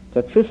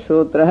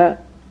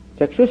 Chakshushrotram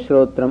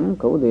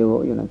kau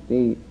devo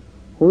yunakti.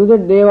 Who is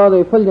that Deva, the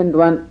effulgent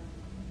one,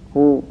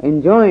 who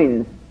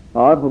enjoins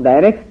or who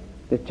directs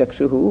the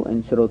Chakshuhu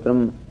and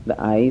Shrotram,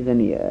 the eyes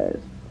and ears?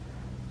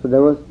 So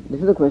this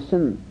is the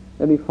question,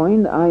 that we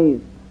find the eyes,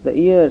 the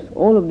ears,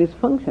 all of this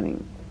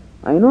functioning.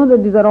 I know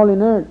that these are all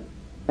inert.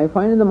 I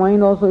find that the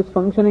mind also is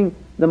functioning.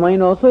 The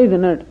mind also is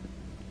inert.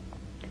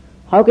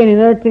 How can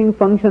inert thing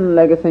function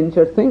like a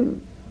sentient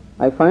thing?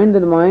 I find that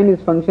the mind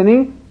is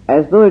functioning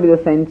as though it is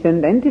a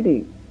sentient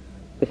entity.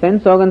 The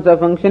sense organs are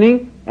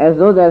functioning as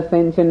though they are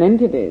sentient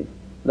entities.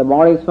 The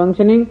body is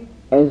functioning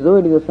as though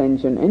it is a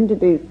sentient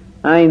entity.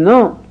 I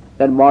know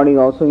that body is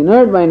also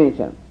inert by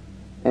nature.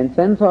 And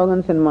sense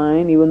organs and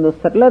mind, even though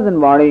subtler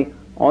than body,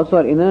 also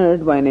are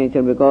inert by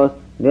nature because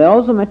they are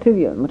also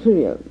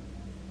material.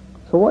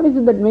 So what is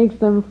it that makes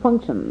them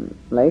function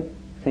like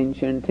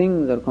sentient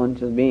things or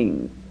conscious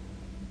beings?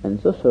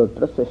 And so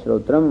Shrotrasya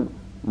Shrotram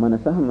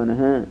Manasah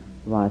Manah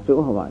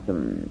Vachoha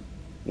Vacham.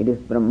 It is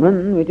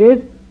Brahman which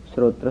is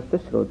Shrotrasya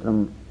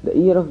Shrotram. The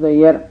ear of the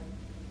ear.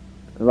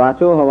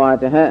 Vacho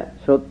Havachaha.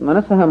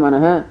 Manasaha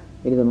Manaha.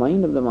 It is the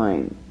mind of the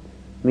mind.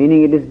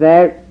 Meaning it is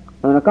that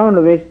on account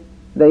of which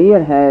the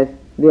ear has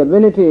the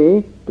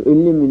ability to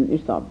illumine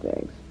its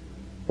objects.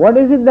 What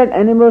is it that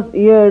enables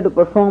ear to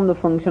perform the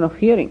function of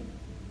hearing?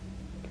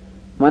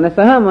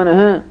 Manasaha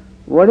Manaha.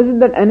 What is it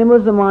that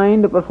enables the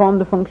mind to perform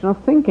the function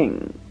of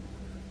thinking?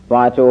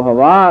 Vacho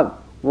Havak.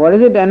 What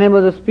is it that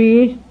enables the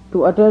speech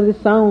to utter the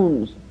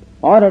sounds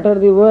or utter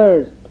the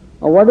words?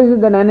 Or what is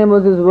it that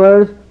enables these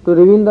words to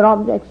reveal their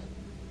objects?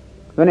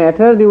 When I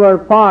utter the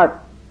word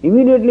pot,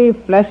 immediately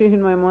flashes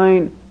in my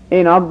mind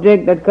an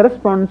object that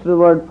corresponds to the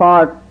word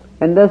pot,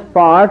 and thus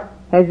pot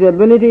has the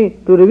ability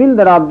to reveal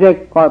that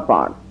object called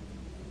pot.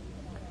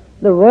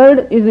 The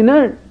word is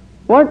inert.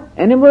 What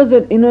enables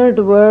that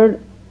inert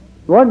word?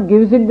 What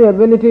gives it the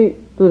ability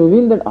to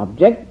reveal that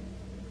object?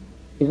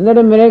 Isn't that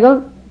a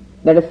miracle?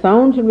 That a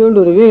sound should be able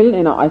to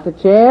reveal, as a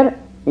chair,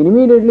 and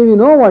immediately we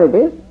know what it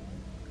is.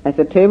 As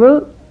a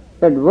table,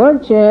 that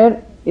word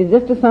chair is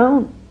just a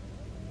sound.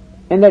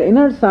 And that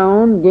inert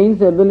sound gains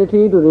the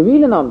ability to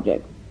reveal an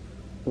object.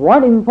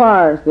 What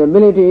imparts the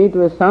ability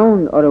to a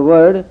sound or a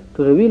word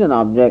to reveal an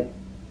object?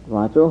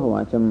 Vacho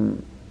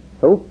Vacham.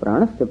 So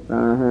pranasya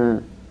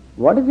pranaha.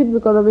 What is it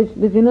because of which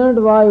this inert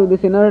vayu,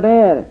 this inert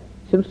air,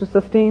 seems to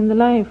sustain the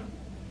life?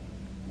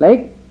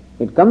 Like,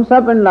 it comes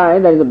up and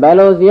lies, there is a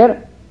bellows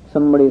here,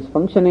 somebody is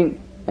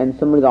functioning and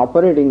somebody is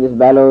operating this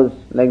bellows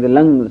like the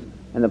lungs,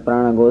 and the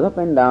prana goes up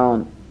and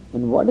down.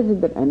 And what is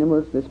it that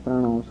enables this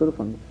prana also to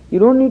function? You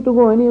don't need to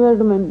go anywhere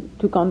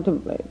to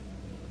contemplate.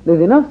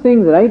 There's enough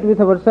things right with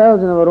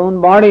ourselves in our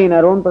own body, in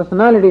our own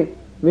personality,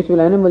 which will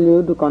enable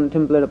you to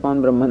contemplate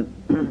upon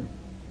Brahman.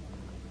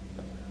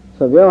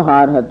 So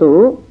vyavahara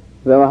tu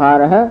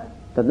vyavahara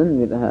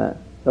tadanvidaha.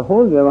 The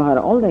whole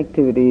vyavahara, all the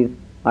activities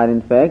are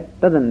in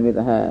fact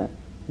tadanvidaha.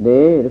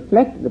 They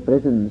reflect the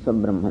presence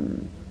of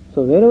Brahman.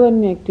 So wherever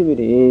any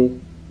activity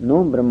is,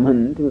 know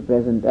Brahman to be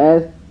present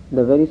as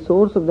the very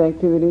source of the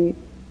activity,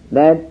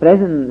 that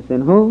presence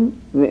in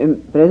whom,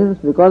 presence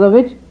because of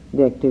which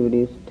the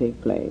activities take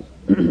place.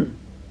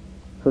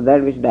 So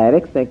that which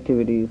directs the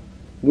activities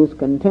gives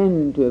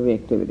content to every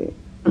activity.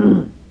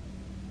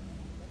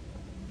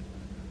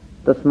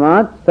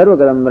 Tasmat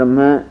sarvagaram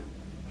brahma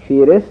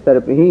shire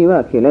sarpihi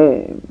va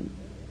akhile.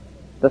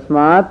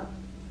 Tasmat,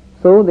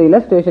 so the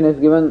illustration is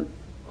given,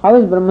 how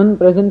is Brahman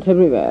present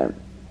everywhere?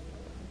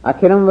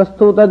 Akhiram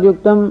vastu tad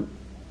yuktam,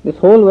 this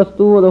whole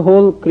vastu, the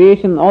whole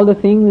creation, all the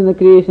things in the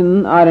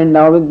creation are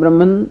endowed with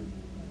Brahman.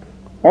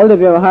 All the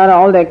vyavahara,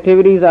 all the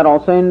activities are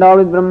also endowed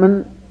with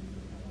Brahman.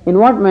 In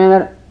what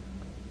manner?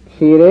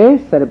 Kshire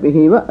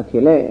sarpihiva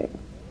akhile.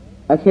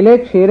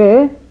 Akhile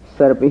kshire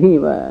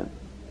sarpihiva.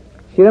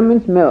 Kshira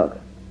means milk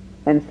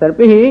and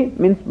sarpihi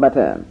means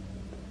butter.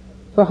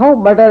 So how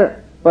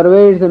butter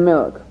pervades the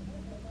milk?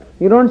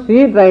 You don't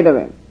see it right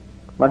away.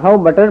 But how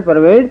butter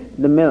pervades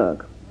the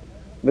milk?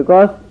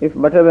 Because if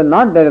butter were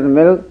not there in the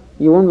milk,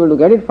 you won't be able to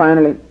get it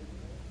finally.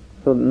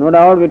 So no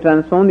doubt we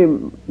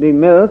transform the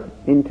milk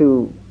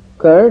into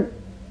curd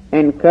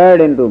and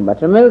curd into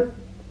buttermilk,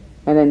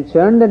 and then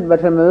churn that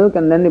buttermilk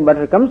and then the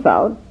butter comes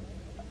out.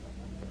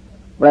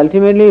 But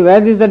ultimately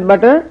where is that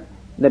butter?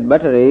 That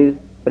butter is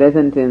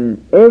present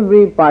in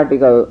every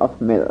particle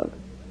of milk.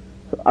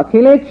 So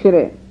akhile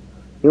kshire,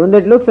 even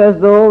that looks as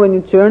though when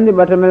you churn the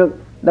buttermilk,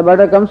 the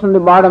butter comes from the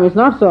bottom. It's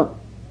not so.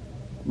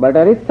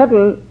 Butter is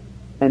subtle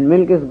and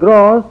milk is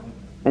gross,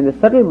 and the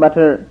subtle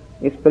butter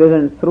is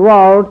present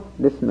throughout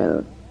this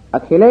milk.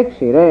 Akhile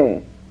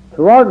kshire,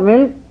 throughout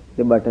milk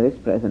the butter is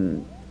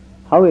present.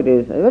 How it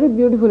is? A very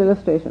beautiful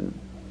illustration.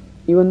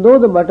 Even though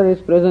the butter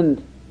is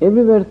present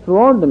everywhere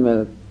throughout the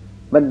milk,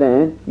 but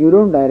then you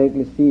don't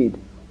directly see it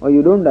or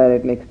you don't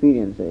directly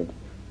experience it.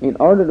 In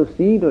order to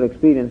see it or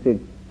experience it,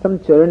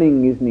 some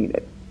churning is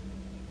needed.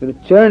 You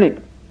churn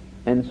it.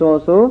 And so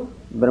also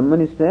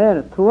Brahman is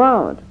there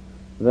throughout.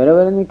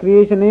 Wherever any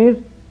creation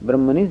is,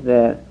 Brahman is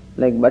there,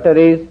 like butter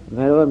is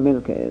wherever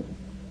milk is.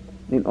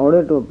 In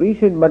order to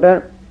appreciate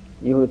butter,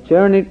 you have to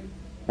churn it,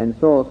 and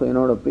so also in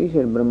order to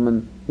appreciate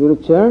Brahman, you have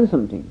to churn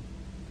something.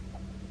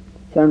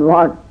 Churn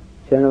what?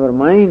 Churn our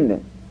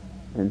mind.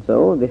 And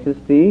so this is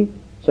the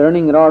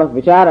churning rod of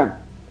vichara.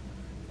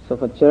 So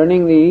for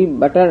churning the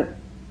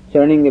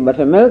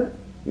buttermilk,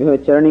 you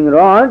have a churning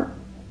rod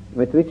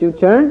with which you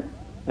churn,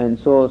 and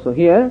so also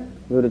here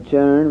you have to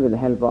churn with the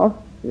help of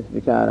this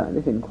vichara,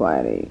 this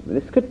inquiry,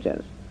 with the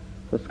scriptures.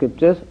 So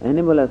scriptures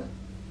enable us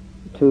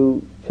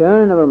to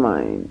churn our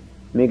mind,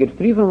 make it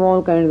free from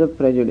all kinds of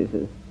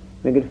prejudices,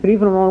 make it free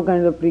from all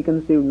kinds of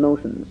preconceived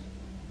notions,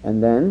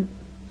 and then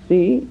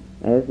see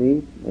as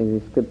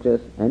the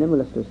scriptures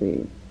enable us to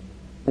see.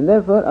 And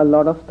therefore a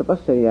lot of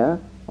tapasya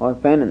or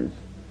penance.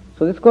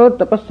 So this is called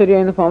tapasya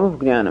in the form of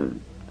jnanam.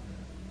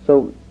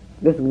 So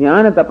this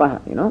jnana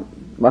tapaha,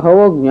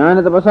 bahavo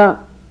jnana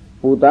tapasa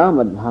puta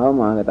madbhava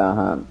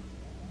magataha.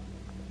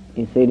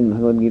 He said in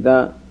Bhagavad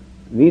Gita,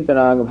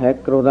 vitarag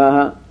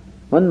bhayakrodhaha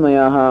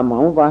manmayaha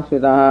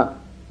mamupasvitaha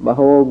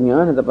bahavo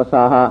jnana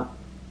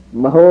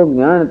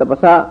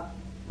tapasa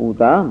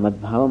Uta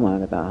madbhava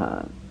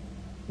magataha.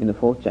 In the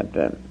 4th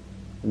chapter,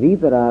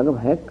 Vitaraga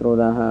bhaya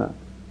krodaha.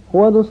 Who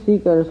are those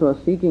seekers who are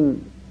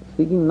seeking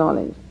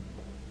knowledge?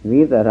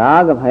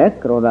 Vitaraga bhaya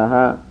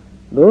krodaha.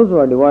 Those who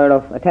are devoid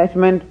of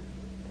attachment,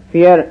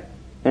 fear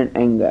and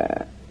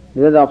anger.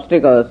 These are the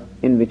obstacles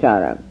in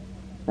vichara.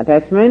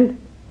 Attachment,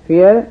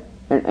 fear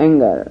and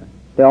anger.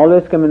 They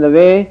always come in the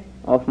way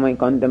of my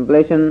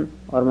contemplation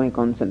or my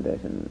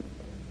concentration.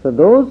 So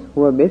those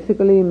who have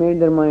basically made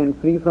their mind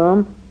free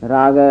from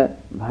raga,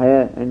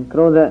 bhaya and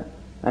krodha,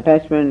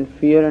 attachment,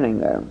 fear and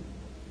anger.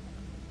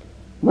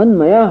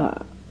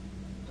 Manmayaha.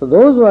 So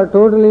those who are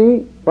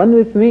totally one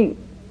with me.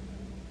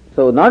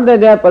 So not that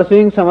they are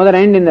pursuing some other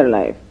end in their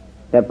life.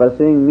 They are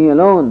pursuing me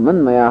alone.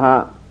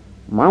 Manmayaha.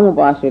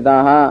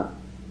 Mamupashritaha.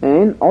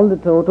 And all the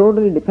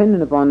totally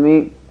dependent upon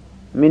me.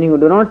 Meaning who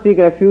do not seek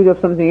refuge of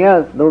something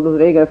else. Those who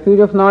take refuge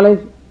of knowledge.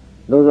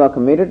 Those who are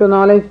committed to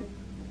knowledge.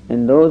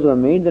 And those who have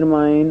made their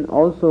mind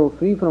also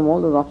free from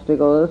all those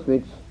obstacles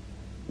which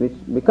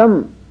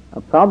become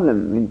a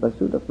problem in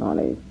pursuit of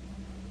knowledge.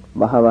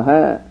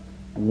 Bahavaha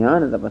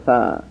jnana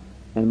tapasa.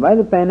 And by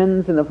the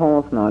penance in the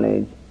form of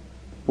knowledge,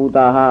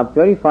 putaha,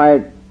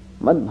 purified,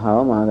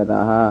 madbhava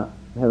magataha,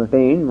 have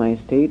attained my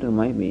state or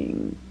my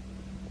being.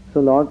 So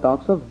Lord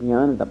talks of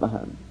jnana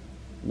tapaha,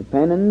 the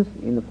penance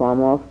in the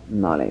form of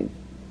knowledge.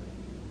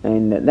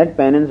 And that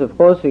penance of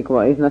course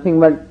is nothing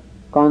but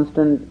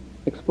constant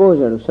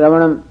exposure to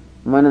Shravanam,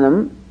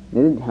 Mananam,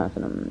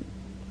 Nididhyasanam.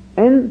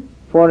 And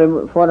for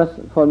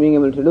being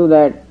able to do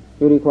that,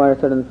 you require a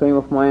certain frame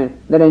of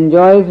mind that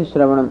enjoys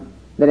Shravanam,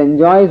 that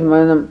enjoys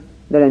Mananam,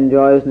 that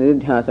enjoys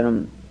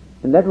Nididhyasanam.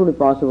 And that would be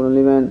possible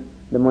only when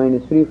the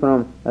mind is free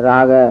from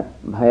raga,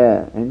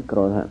 bhaya and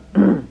krodha.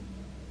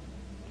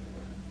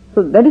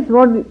 So that is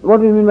what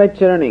we mean by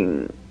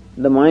churning.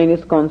 The mind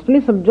is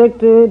constantly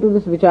subjected to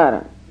this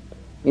vichara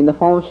in the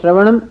form of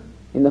Shravanam,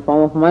 in the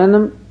form of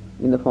Mananam,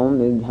 in the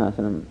form of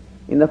Nididhyasanam,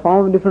 in the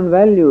form of different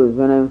values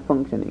when I am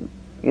functioning,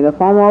 in the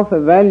form of a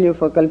value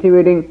for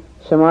cultivating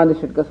Samadhi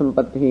Shatka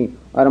Sampatti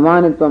or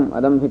Manitvam,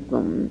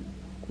 Adambhitvam.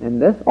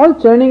 And thus all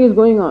churning is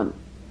going on.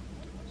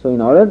 So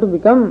in order to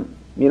become,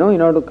 in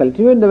order to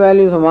cultivate the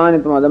values of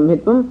Manitvam,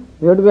 Adambhitvam,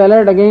 you have to be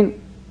alert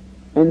again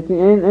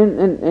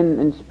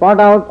and spot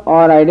out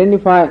or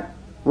identify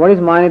what is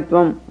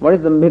Manitvam, what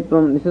is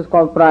Dambhitvam. This is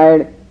called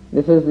pride,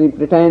 this is the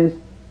pretense,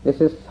 this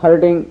is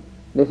hurting,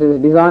 this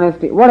is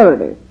dishonesty, whatever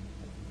it is.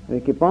 We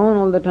keep on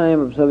all the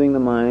time observing the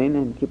mind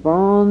and keep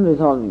on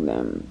resolving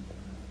them.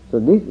 So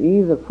this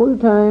is a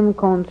full-time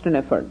constant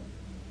effort.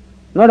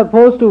 Not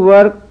opposed to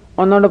work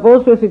or not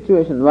opposed to a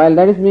situation. While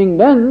that is being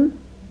done,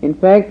 in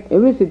fact,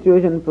 every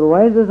situation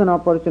provides us an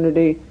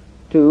opportunity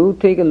to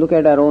take a look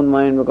at our own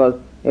mind, because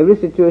every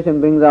situation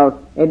brings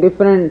out a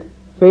different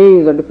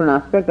phase or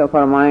different aspect of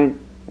our mind,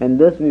 and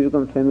thus we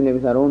become familiar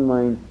with our own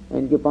mind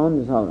and keep on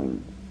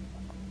resolving.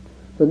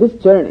 So this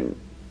churning,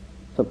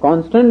 so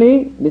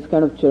constantly this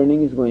kind of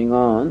churning is going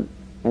on,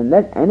 and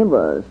that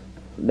enables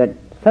that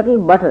subtle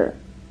butter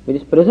which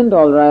is present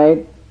all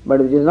right, but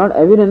which is not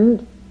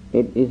evident,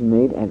 it is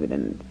made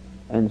evident.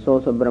 And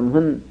source of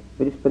Brahman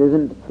which is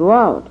present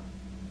throughout.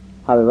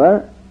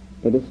 However,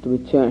 it is to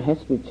be churned, has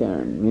to be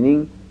churned,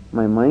 meaning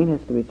my mind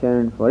has to be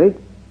churned for it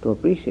to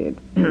appreciate.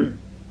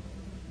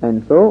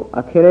 And so,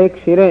 akhire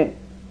kshire,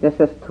 just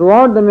as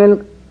throughout the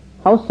milk,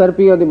 how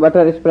sarpi or the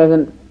butter is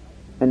present,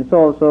 and so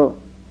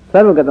also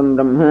sarvagatam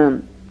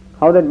Brahman,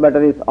 how that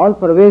butter is all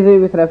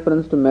pervasive with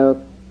reference to milk,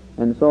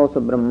 and so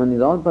also Brahman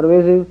is all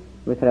pervasive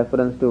with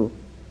reference to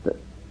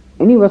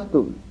any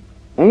vastu,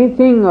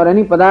 anything or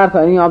any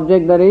padartha, any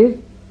object there is,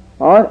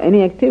 or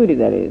any activity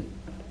there is.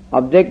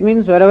 Object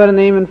means wherever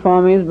name and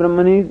form is,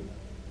 Brahman is,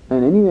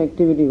 and any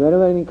activity,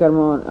 wherever any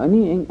karma or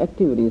any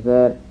activity is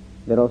there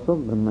also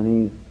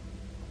Brahman is.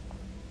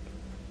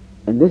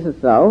 And this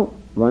is how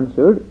one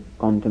should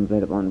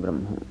contemplate upon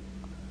Brahman.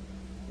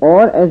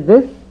 Or as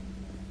this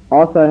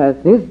author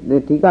has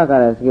the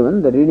Tikakara has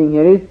given, the reading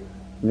here is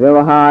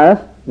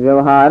Vyavaharas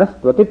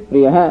Tvati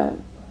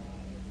Priyaha.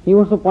 He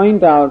wants to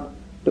point out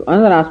to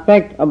another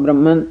aspect of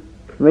Brahman,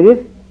 which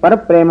is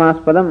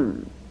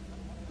Parapremaspadam.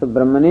 So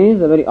Brahman is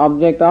the very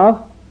object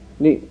of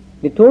the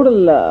total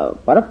love,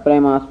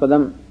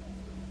 Parapremaspadam.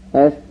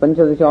 As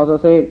Panchadasha also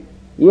said,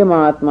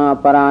 Yamatma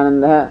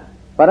Paranandha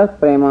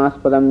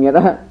Parapremaspadam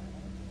Yadaha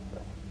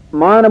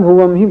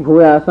Manabhuvam hi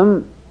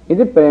bhuyasam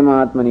iti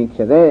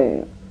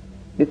prematmanikshate.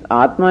 This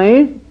Atma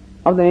is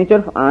of the nature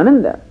of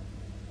Ananda,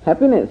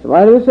 happiness.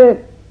 Why do you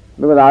say?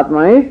 Because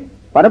Atma is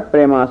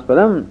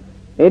Parapremaspadam.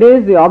 It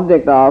is the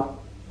object of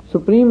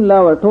supreme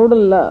love or total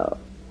love.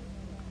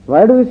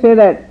 Why do we say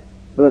that?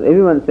 Because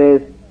everyone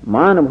says,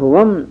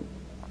 Manabhuvam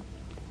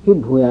hi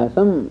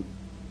bhuyasam.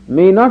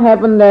 May not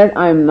happen that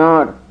I am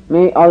not,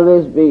 may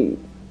always be.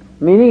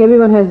 Meaning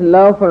everyone has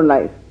love for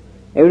life.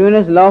 Everyone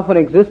has love for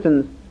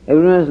existence.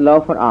 Everyone has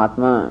love for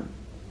Atma.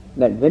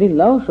 That very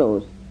love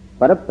shows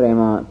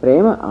Paraprema,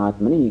 Prema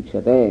Atmani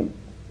Ikshate.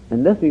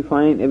 And thus we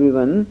find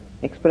everyone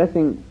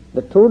expressing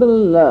the total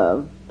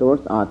love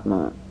towards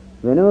Atma.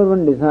 Whenever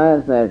one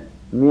desires that,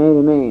 may I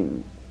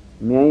remain,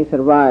 may I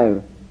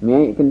survive,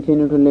 may I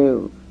continue to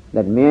live,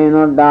 that may I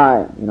not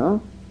die,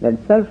 that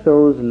self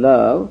shows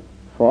love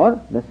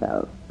for the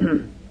self.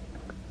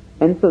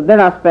 And so that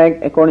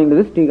aspect, according to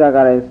this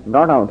Tikakara, is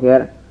brought out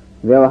here,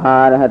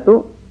 Vyavaharaha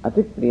tu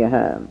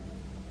atipriyaha.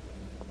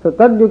 So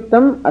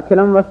tadyuktam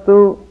akhilam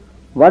vastu,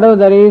 whatever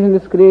there is in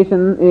this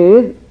creation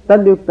is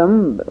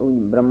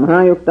tadyuktam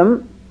brahmana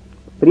yuktam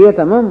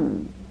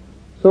priyatamam.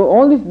 So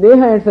all this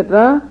deha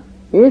etc.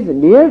 is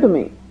dear to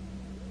me.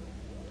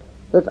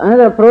 So it's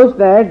another approach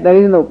that there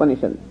is in the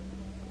Upanishad.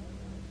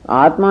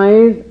 Atma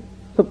is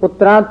so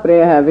putrat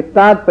preyaha,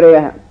 vittat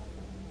preyaha.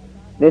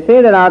 They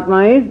say that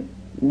Atma is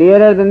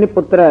dearer than the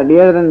putra,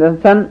 dearer than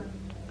the son.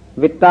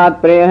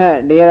 Vittat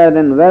preyaha, dearer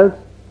than wealth.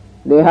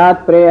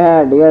 Dehat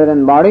preyaha, dearer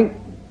than body.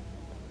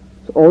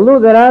 So although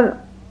there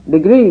are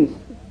degrees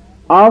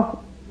of,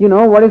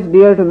 what is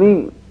dear to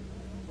me,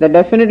 that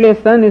definitely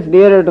a son is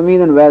dearer to me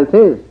than wealth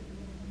is.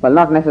 Well,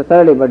 not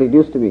necessarily, but it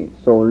used to be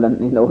so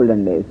in the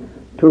olden days.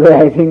 Today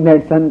I think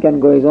that son can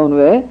go his own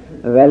way,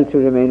 wealth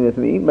should remain with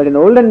me. But in the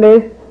olden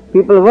days,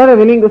 people were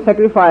willing to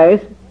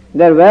sacrifice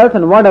their wealth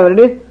and whatever it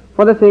is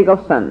for the sake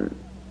of son.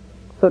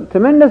 So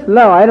tremendous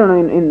love, I don't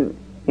know, in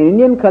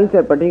Indian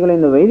culture, particularly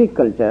in the Vedic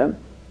culture,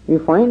 we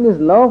find this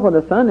love for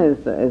the son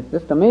is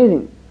just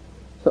amazing.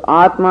 So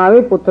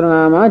Atmavi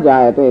Putranama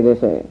Jayate, they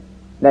say.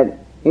 That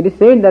it is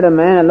said that a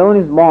man alone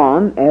is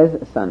born as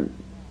a son.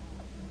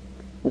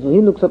 And so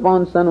he looks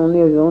upon son only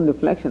as his own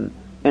reflection.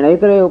 And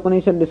Aitareya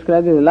Upanishad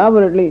describes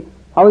elaborately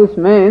how this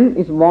man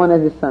is born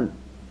as his son.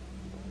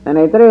 And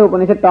Aitareya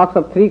Upanishad talks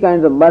of 3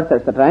 kinds of births,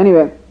 etc.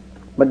 Anyway,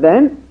 but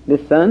then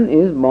this son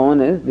is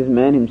born as, this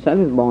man himself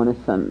is born as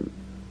son.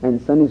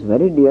 And son is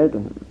very dear to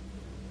him.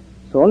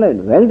 So alright,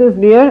 wealth is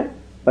dear,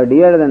 but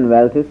dearer than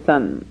wealth is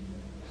son.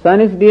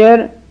 Son is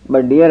dear,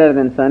 but dearer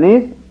than son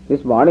is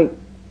this body.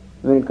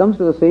 When it comes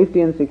to the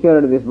safety and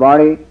security of this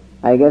body,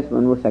 I guess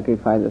one would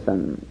sacrifice the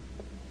son.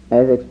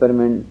 As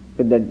experiment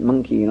with that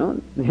monkey,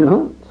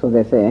 so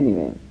they say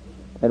anyway.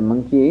 That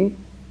monkey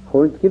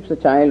keeps a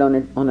child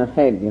on her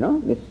head,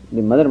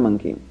 the mother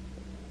monkey.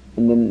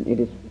 And then it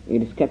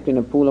is kept in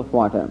a pool of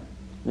water.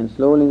 And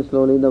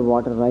slowly the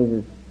water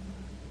rises.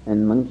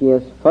 And monkey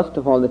has first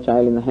of all the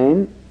child in the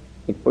hand,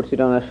 it puts it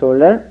on her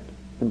shoulder,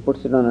 and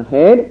puts it on her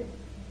head.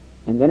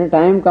 And then a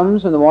time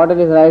comes when the water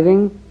is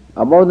rising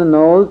above the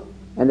nose,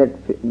 and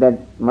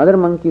that mother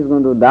monkey is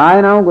going to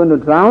die now, going to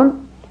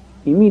drown.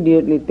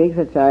 Immediately takes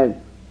a child,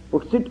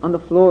 puts it on the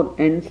floor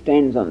and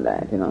stands on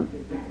that,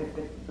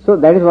 So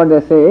that is what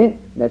they say.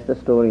 That's the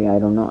story. I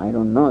don't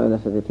know whether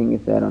such a thing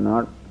is there or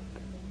not.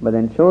 But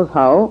then shows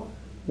how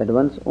that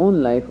one's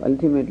own life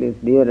ultimately is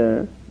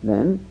dearer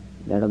than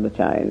that of the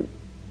child.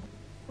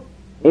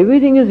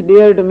 Everything is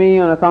dear to me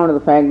on account of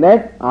the fact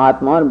that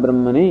Atma or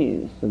Brahman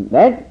is. So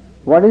that,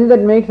 what is it that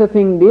makes a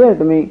thing dear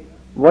to me?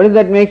 What is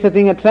that makes a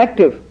thing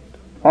attractive?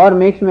 Or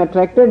makes me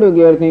attracted to a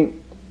dear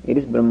thing? It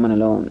is Brahman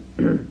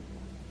alone.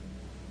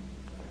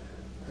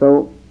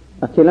 So,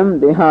 Achilam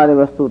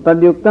Dehadi Vastu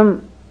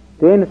Tadyuktam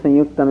Ten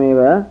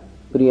Sanyuktameva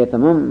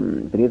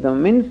Priyatamam.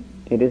 Priyatamam means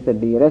it is the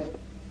dearest.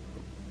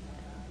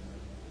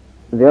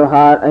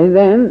 Vyavahar, and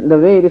then the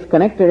way it is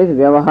connected is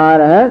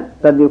Vyavaharaha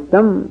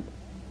Tadyuktam.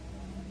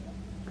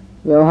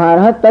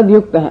 Vyavaharaha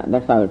Tadyuktaha.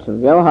 That's how it should.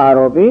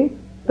 Vyavaharopi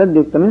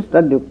Tadyukta means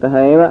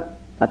Tadyuktaha eva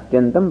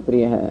Atyantam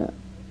Priyaha.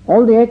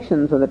 All the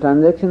actions or the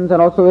transactions are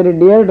also very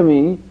dear to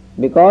me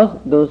because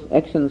those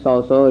actions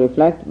also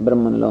reflect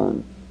Brahman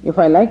alone. If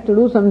I like to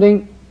do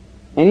something,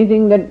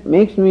 anything that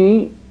makes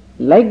me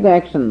like the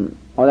action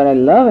or that I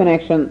love an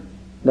action,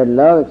 that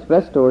love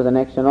expressed towards an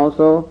action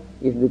also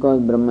is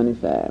because Brahman is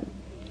there.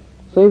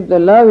 So if the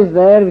love is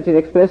there which is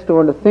expressed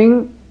toward a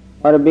thing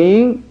or a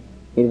being,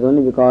 it is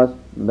only because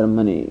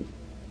Brahman is.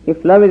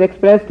 If love is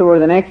expressed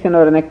towards an action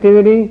or an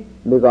activity,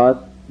 because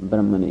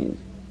Brahman is.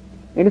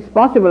 It is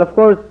possible, of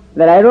course,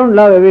 that I don't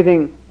love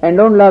everything and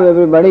don't love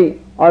everybody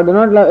or do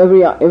not love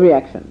every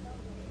action.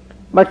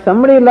 But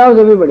somebody loves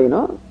everybody,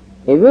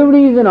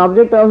 Everybody is an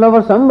object of love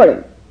for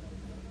somebody.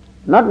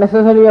 Not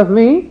necessarily of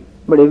me,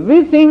 but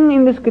everything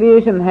in this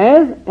creation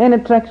has an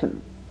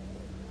attraction.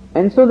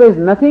 And so there is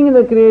nothing in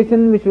the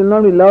creation which will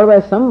not be loved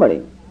by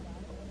somebody.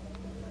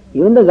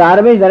 Even the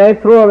garbage that I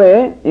throw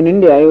away in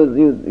India,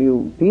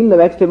 you peel the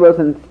vegetables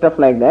and stuff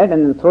like that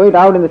and then throw it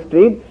out in the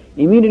street,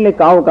 immediately a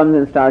cow comes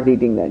and starts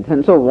eating that.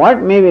 And so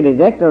what may be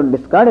rejected or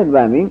discarded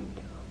by me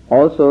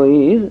also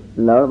is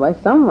loved by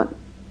someone.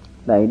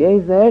 The idea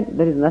is that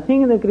there is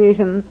nothing in the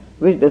creation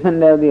which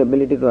doesn't have the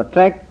ability to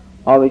attract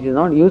or which is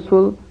not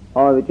useful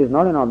or which is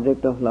not an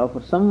object of love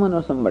for someone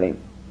or somebody.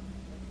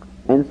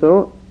 And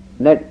so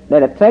that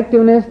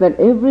attractiveness that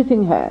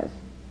everything has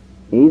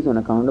is on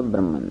account of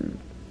Brahman.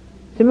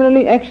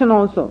 Similarly, action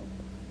also.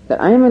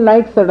 That I may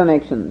like certain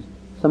actions.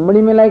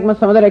 Somebody may like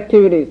some other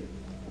activities.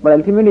 But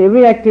ultimately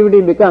every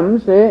activity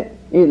becomes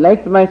is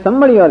liked by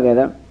somebody or the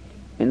other.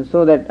 And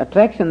so that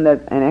attraction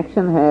that an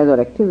action has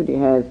or activity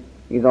has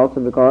is also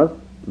because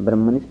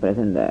Brahman is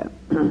present there.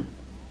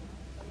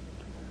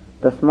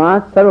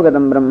 Tasmat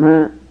sarvagatam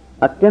brahma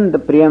atyanta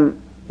priyam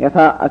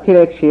yatha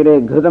akhile kshire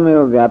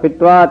ghritameva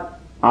vyapitvat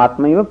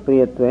Atmaiva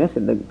Priyatve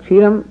Siddha.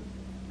 Kshiram,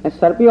 as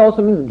Sarpi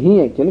also means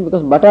ghee actually,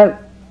 because butter,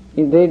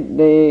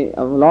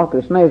 Lord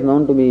Krishna is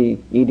known to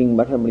be eating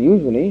butter, but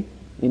usually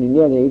in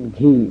India they eat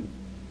ghee.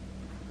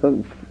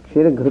 So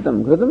Kshira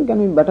Ghritam. Ghritam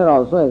can be butter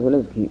also as well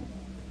as ghee.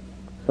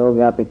 So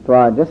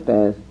Vyapitva, just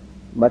as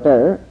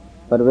butter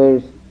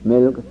pervades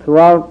milk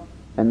throughout,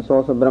 and so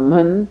also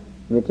Brahman,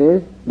 which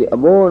is the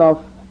abode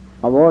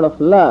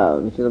of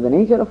love, which is of the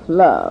nature of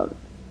love.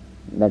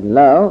 That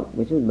love,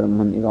 which is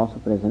Brahman, is also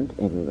present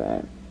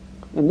everywhere.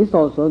 And this is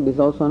also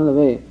another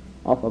way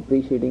of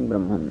appreciating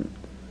Brahman.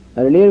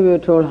 Earlier we were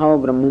told how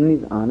Brahman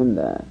is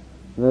Ananda.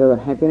 Wherever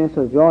happiness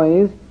or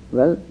joy is,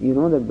 well, you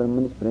know that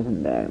Brahman is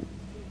present there.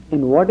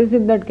 And what is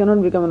it that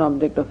cannot become an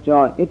object of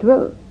joy? It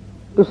will.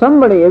 To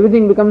somebody,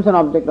 everything becomes an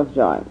object of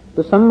joy.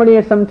 To somebody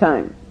at some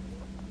time.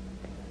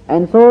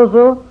 And so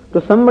also,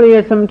 to somebody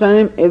at some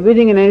time,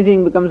 everything and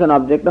anything becomes an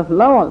object of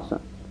love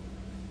also.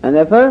 And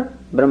therefore,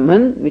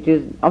 Brahman, which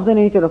is of the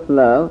nature of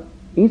love,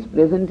 is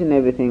present in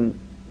everything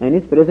and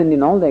is present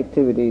in all the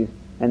activities,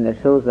 and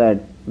that shows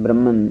that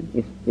Brahman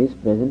is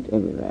present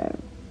everywhere.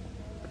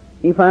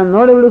 If I am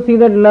not able to see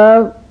that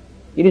love,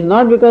 it is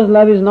not because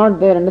love is not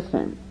there,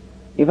 understand.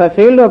 If I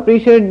fail to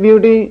appreciate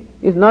beauty,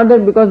 it's not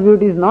that because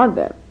beauty is not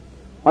there.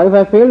 Or if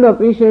I fail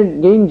to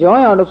gain joy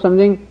out of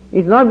something,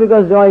 it's not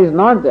because joy is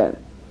not there.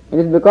 It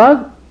is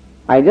because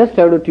I just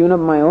have to tune up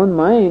my own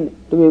mind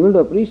to be able to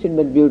appreciate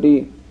that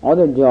beauty or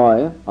the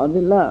joy or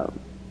the love.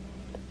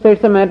 So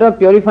it's a matter of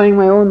purifying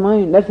my own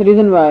mind. That's the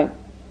reason why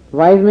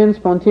wise men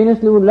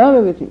spontaneously would love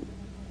everything.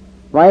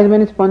 Wise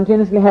man is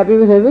spontaneously happy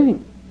with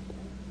everything.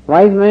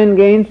 Wise man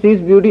sees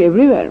beauty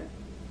everywhere.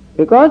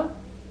 Because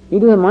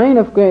it is a mind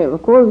of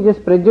course which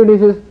has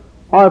prejudices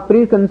or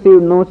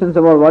preconceived notions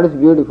about what is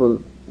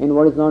beautiful and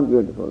what is not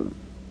beautiful.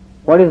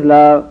 What is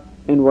love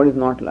and what is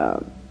not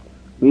love.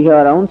 We have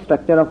our own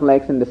structure of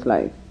likes and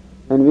dislikes,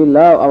 and we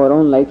love our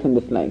own likes and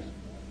dislikes.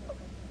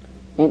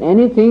 And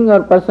anything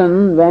or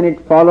person, when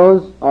it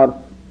follows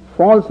or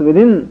falls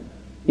within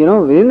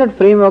that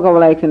framework of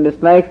likes and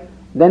dislikes,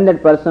 then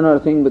that person or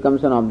thing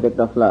becomes an object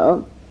of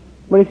love.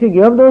 But if you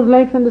give up those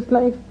likes and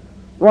dislikes,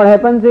 what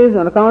happens is,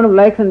 on account of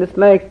likes and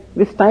dislikes,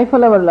 we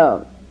stifle our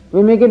love.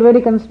 We make it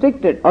very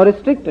constricted or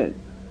restricted.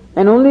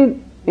 And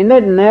only in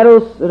that narrow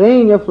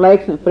range of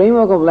likes,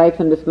 framework of likes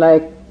and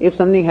dislikes, if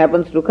something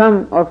happens to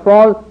come or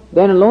fall,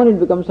 then alone it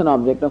becomes an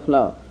object of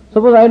love.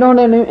 Suppose I don't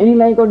have any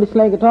like or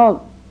dislike at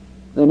all,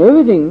 then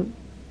everything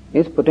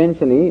is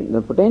potentially,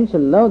 the potential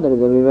love that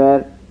is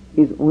everywhere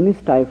is only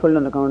stifled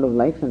on account of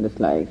likes and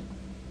dislikes.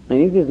 And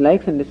if these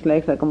likes and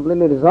dislikes are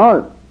completely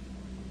resolved,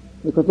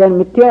 because they are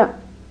mithya,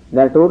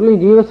 they are totally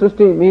jiva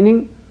srishti,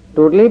 meaning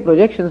totally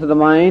projections of the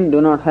mind,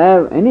 do not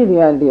have any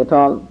reality at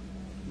all.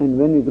 And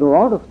when we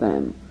grow out of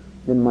them,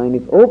 then mind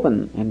is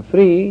open and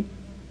free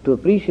to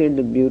appreciate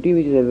the beauty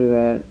which is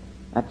everywhere,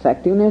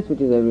 attractiveness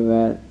which is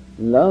everywhere,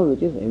 love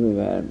which is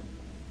everywhere.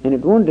 And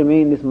it won't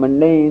remain this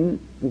mundane,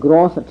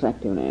 gross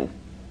attractiveness.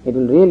 It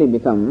will really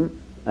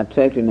become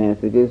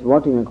attractiveness, which is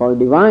what you may call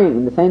divine,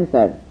 in the sense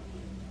that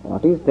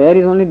what is there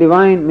is only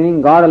divine,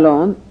 meaning God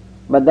alone,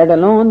 but that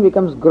alone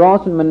becomes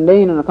gross and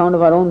mundane on account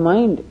of our own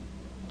mind,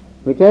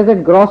 which has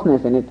that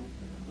grossness in it,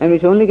 and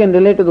which only can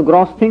relate to the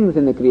gross things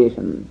in the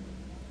creation.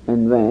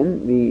 And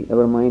when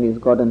our mind is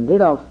gotten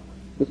rid of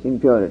these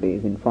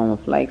impurities in form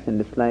of likes and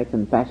dislikes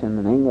and passion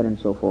and anger and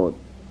so forth,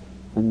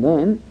 and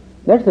then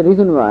that's the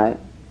reason why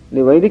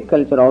the Vedic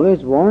culture always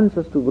wants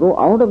us to grow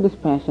out of this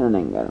passion and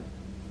anger.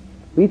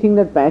 We think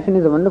that passion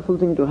is a wonderful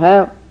thing to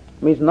have,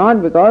 but it's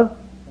not, because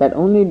that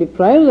only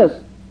deprives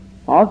us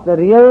of the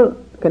real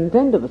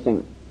content of a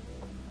thing.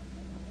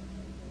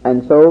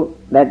 And so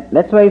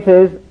that's why it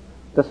says,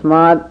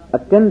 Tasmad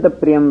Atyanta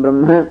Priyam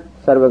Brahma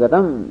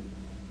Sarvagatam.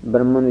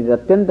 Brahman is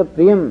Atyanta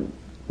Priyam,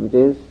 which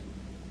is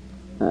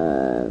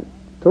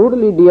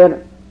totally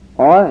dear,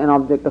 or an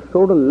object of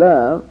total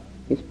love,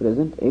 is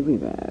present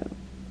everywhere.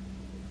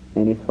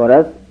 And it's for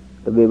us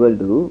to be able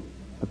to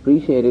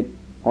appreciate it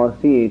or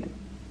see it,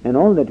 and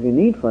all that we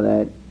need for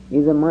that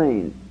is a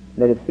mind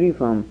that is free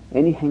from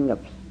any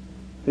hang-ups,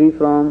 free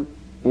from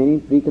any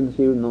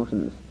preconceived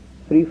notions,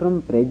 free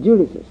from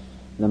prejudices.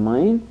 The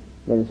mind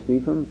that is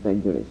free from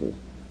prejudices.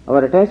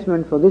 Our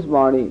attachment for this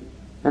body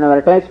and our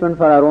attachment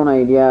for our own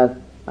ideas,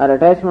 our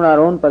attachment to our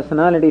own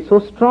personality is so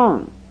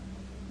strong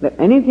that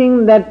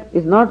anything that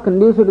is not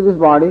conducive to this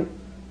body,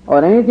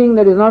 or anything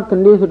that is not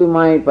conducive to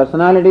my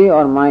personality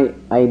or my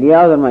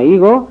ideas or my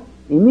ego,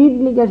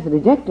 immediately gets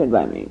rejected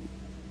by me.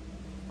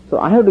 So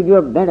I have to give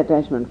up that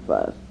attachment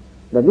first,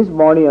 that this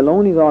body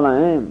alone is all I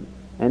am,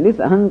 and this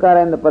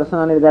ahankara and the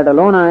personality, that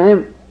alone I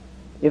am.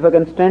 If I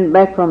can stand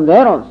back from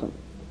there also,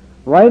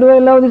 why do I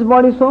love this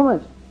body so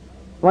much?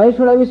 Why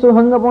should I be so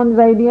hung up on these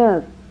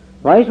ideas?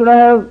 Why should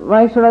I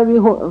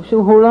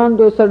hold on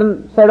to a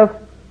certain set of,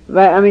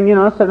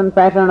 certain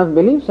pattern of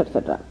beliefs,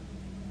 etc.?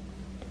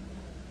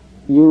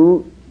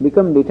 You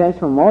become detached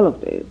from all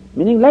of this.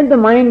 Meaning, let the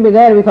mind be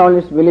there with all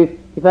its belief.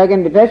 If I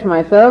can detach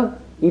myself,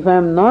 if I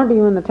am not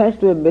even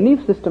attached to a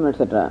belief system,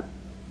 etc.,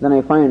 then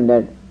I find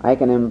that I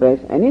can embrace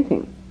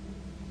anything.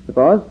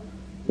 Because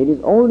It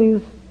is all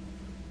these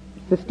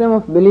system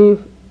of belief,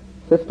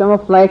 system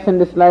of likes and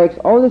dislikes,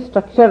 all this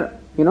structure,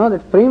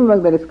 that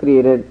framework that is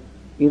created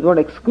is what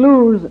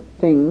excludes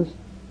things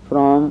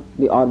from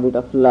the orbit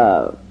of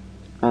love.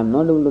 I am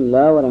not able to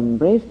love or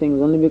embrace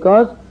things only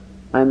because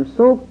I am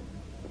so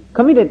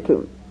committed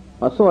to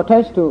or so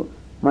attached to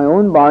my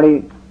own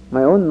body,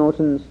 my own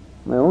notions,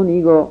 my own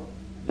ego,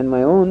 and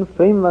my own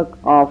framework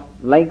of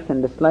likes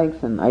and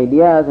dislikes and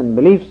ideas and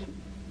beliefs.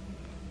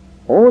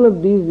 All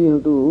of these we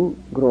have to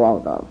grow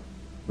out of.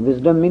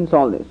 Wisdom means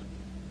all this.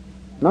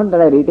 Not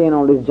that I retain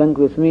all this junk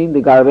with me,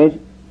 the garbage,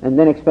 and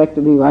then expect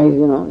to be wise,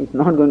 it's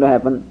not going to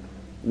happen.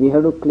 We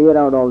have to clear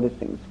out all these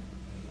things.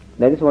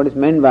 That is what is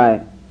meant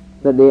by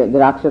the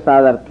Rakshasas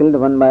are killed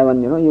one by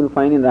one, you will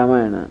find in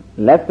Ramayana.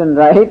 Left and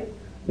right,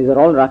 these are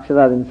all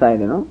Rakshasas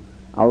inside,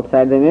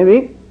 Outside they may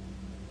be.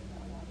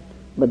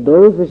 But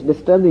those which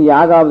disturb the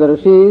yaga of the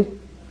rishis,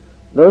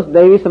 those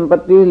Devi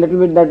Sampattis, little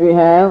bit that we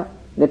have,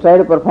 they try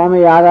to perform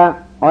a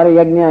yaga or a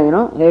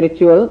yajna, a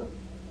ritual,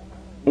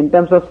 in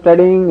terms of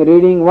studying,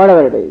 reading,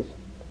 whatever it is.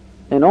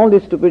 And all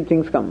these stupid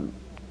things come.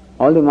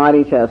 All the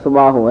Maricha,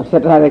 Subahu,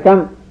 etc. they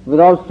come with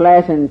all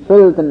flesh and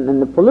filth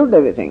and they pollute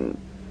everything.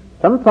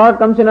 Some thought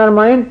comes in our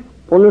mind,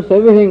 pollutes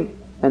everything,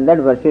 and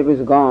that worship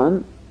is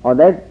gone, or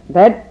that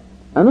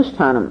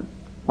anushtanam,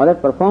 or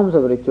that performance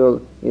of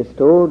ritual is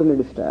totally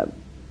disturbed.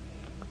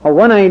 Or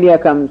one idea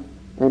comes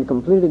and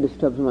completely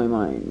disturbs my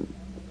mind,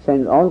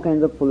 sends all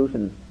kinds of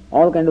pollution,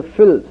 all kinds of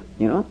filth,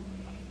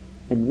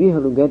 and we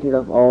have to get rid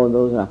of all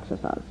those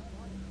Rakshasas.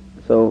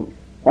 So,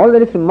 all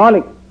that is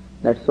symbolic,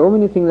 that so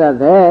many things are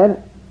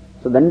there.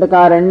 So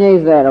Dandakaranya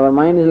is there, our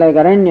mind is like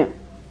Aranya.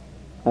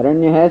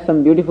 Aranya has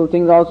some beautiful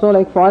things also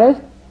like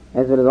forest,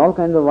 as well as all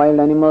kinds of wild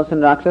animals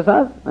and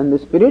Rakshasas and the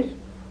spirits.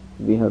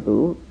 We have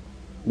to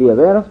be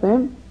aware of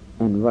them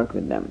and work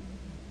with them.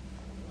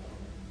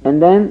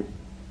 And then,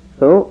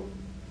 so,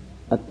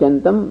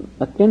 Atyanta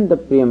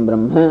Priyam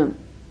Brahma,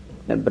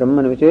 that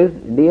Brahman which is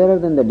dearer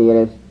than the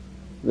dearest,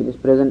 which is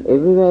present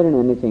everywhere in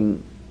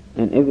anything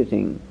and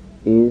everything,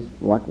 is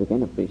what we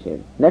can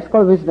appreciate. That's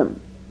called wisdom.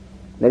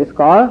 That is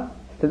called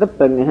Sthita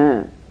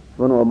Prajna.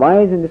 One who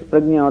abides in this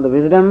prajna or the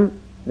wisdom,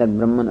 that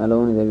Brahman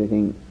alone is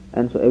everything.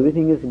 And so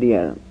everything is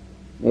dear.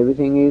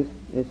 Everything is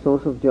a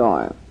source of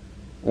joy.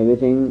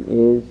 Everything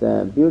is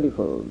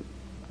beautiful,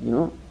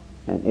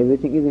 and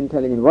everything is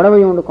intelligent, whatever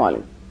you want to call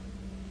it.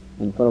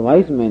 And for a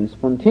wise man,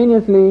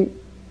 spontaneously,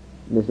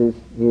 that is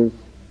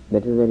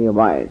where he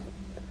abides.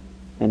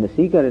 And the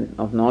seeker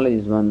of knowledge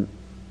is one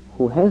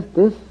who has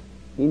this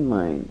in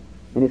mind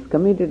and is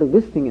committed to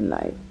this thing in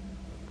life.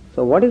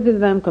 So what is it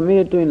that I am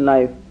committed to in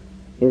life?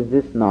 Is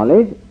this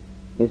knowledge,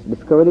 is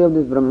discovery of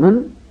this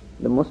Brahman,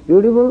 the most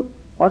beautiful,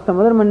 or some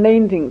other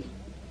mundane things?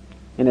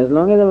 And as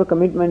long as our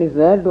commitment is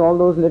there to all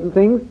those little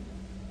things,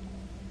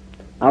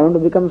 I want to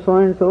become so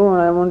and so,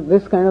 and I want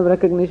this kind of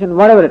recognition,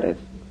 whatever it is.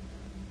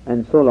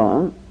 And so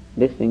long,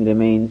 this thing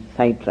remains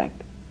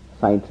sidetracked.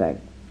 It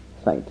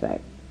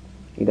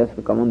has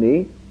to come on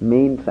the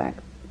main track.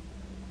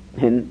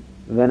 And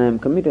when I am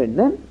committed,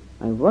 then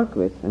I work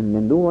with and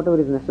then do whatever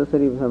is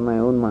necessary for my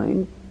own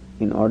mind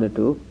in order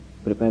to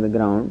prepare the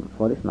ground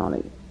for this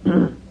knowledge.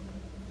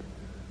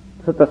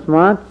 So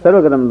tasmat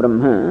sarvagadam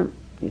brahma,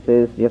 he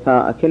says,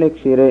 yatha akhile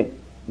kshire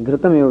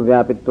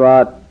ghritamiva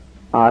vyapitvat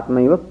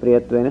atmaiva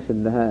priyatvena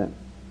siddha.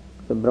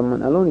 So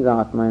Brahman alone is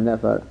Atma, and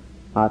therefore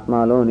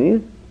Atma alone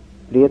is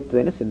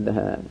priyatvena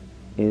siddha,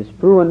 is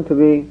proven to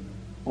be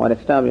or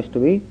established to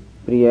be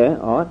priya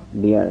or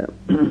dear.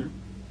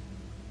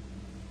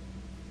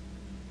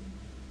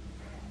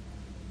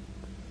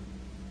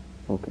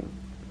 Okay.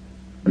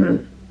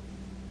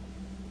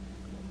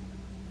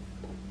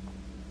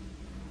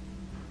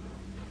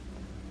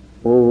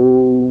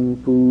 Om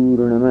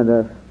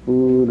Purnamadah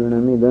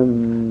Purnamidam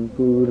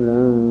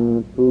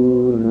Purnat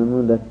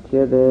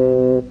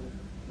Purnamudachyate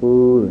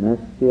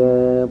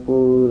Purnasya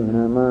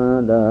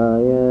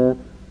Purnamadaya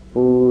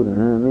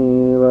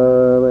Purnameva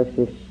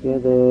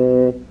Vashishyate.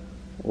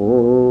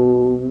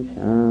 Om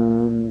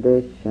Shanti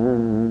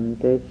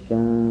Shanti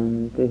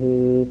Shanti.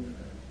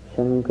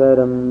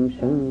 Shankaram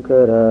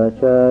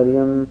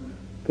Shankaracharyam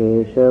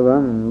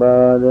Keshavam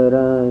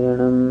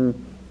Badarayanam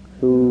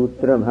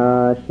Sutra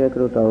Bhashya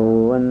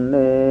Krutau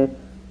Vande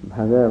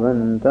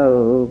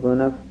Bhagavantau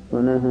Punah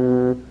Punah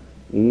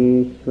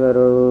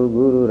Ishvaro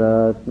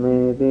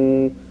Gururatmeti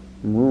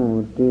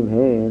Murti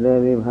Bheda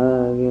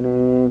Vibhagine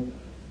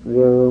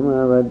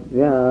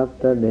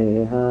Vyomavadvyapta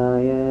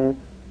Dehaya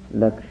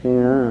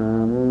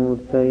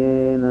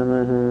Dakshinamurtaye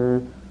Namaha.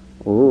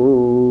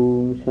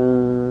 Om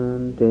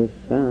Shanti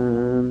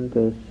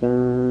Shanti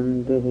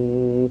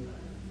Shanti.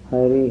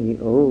 Hari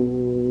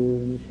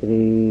Om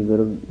Shri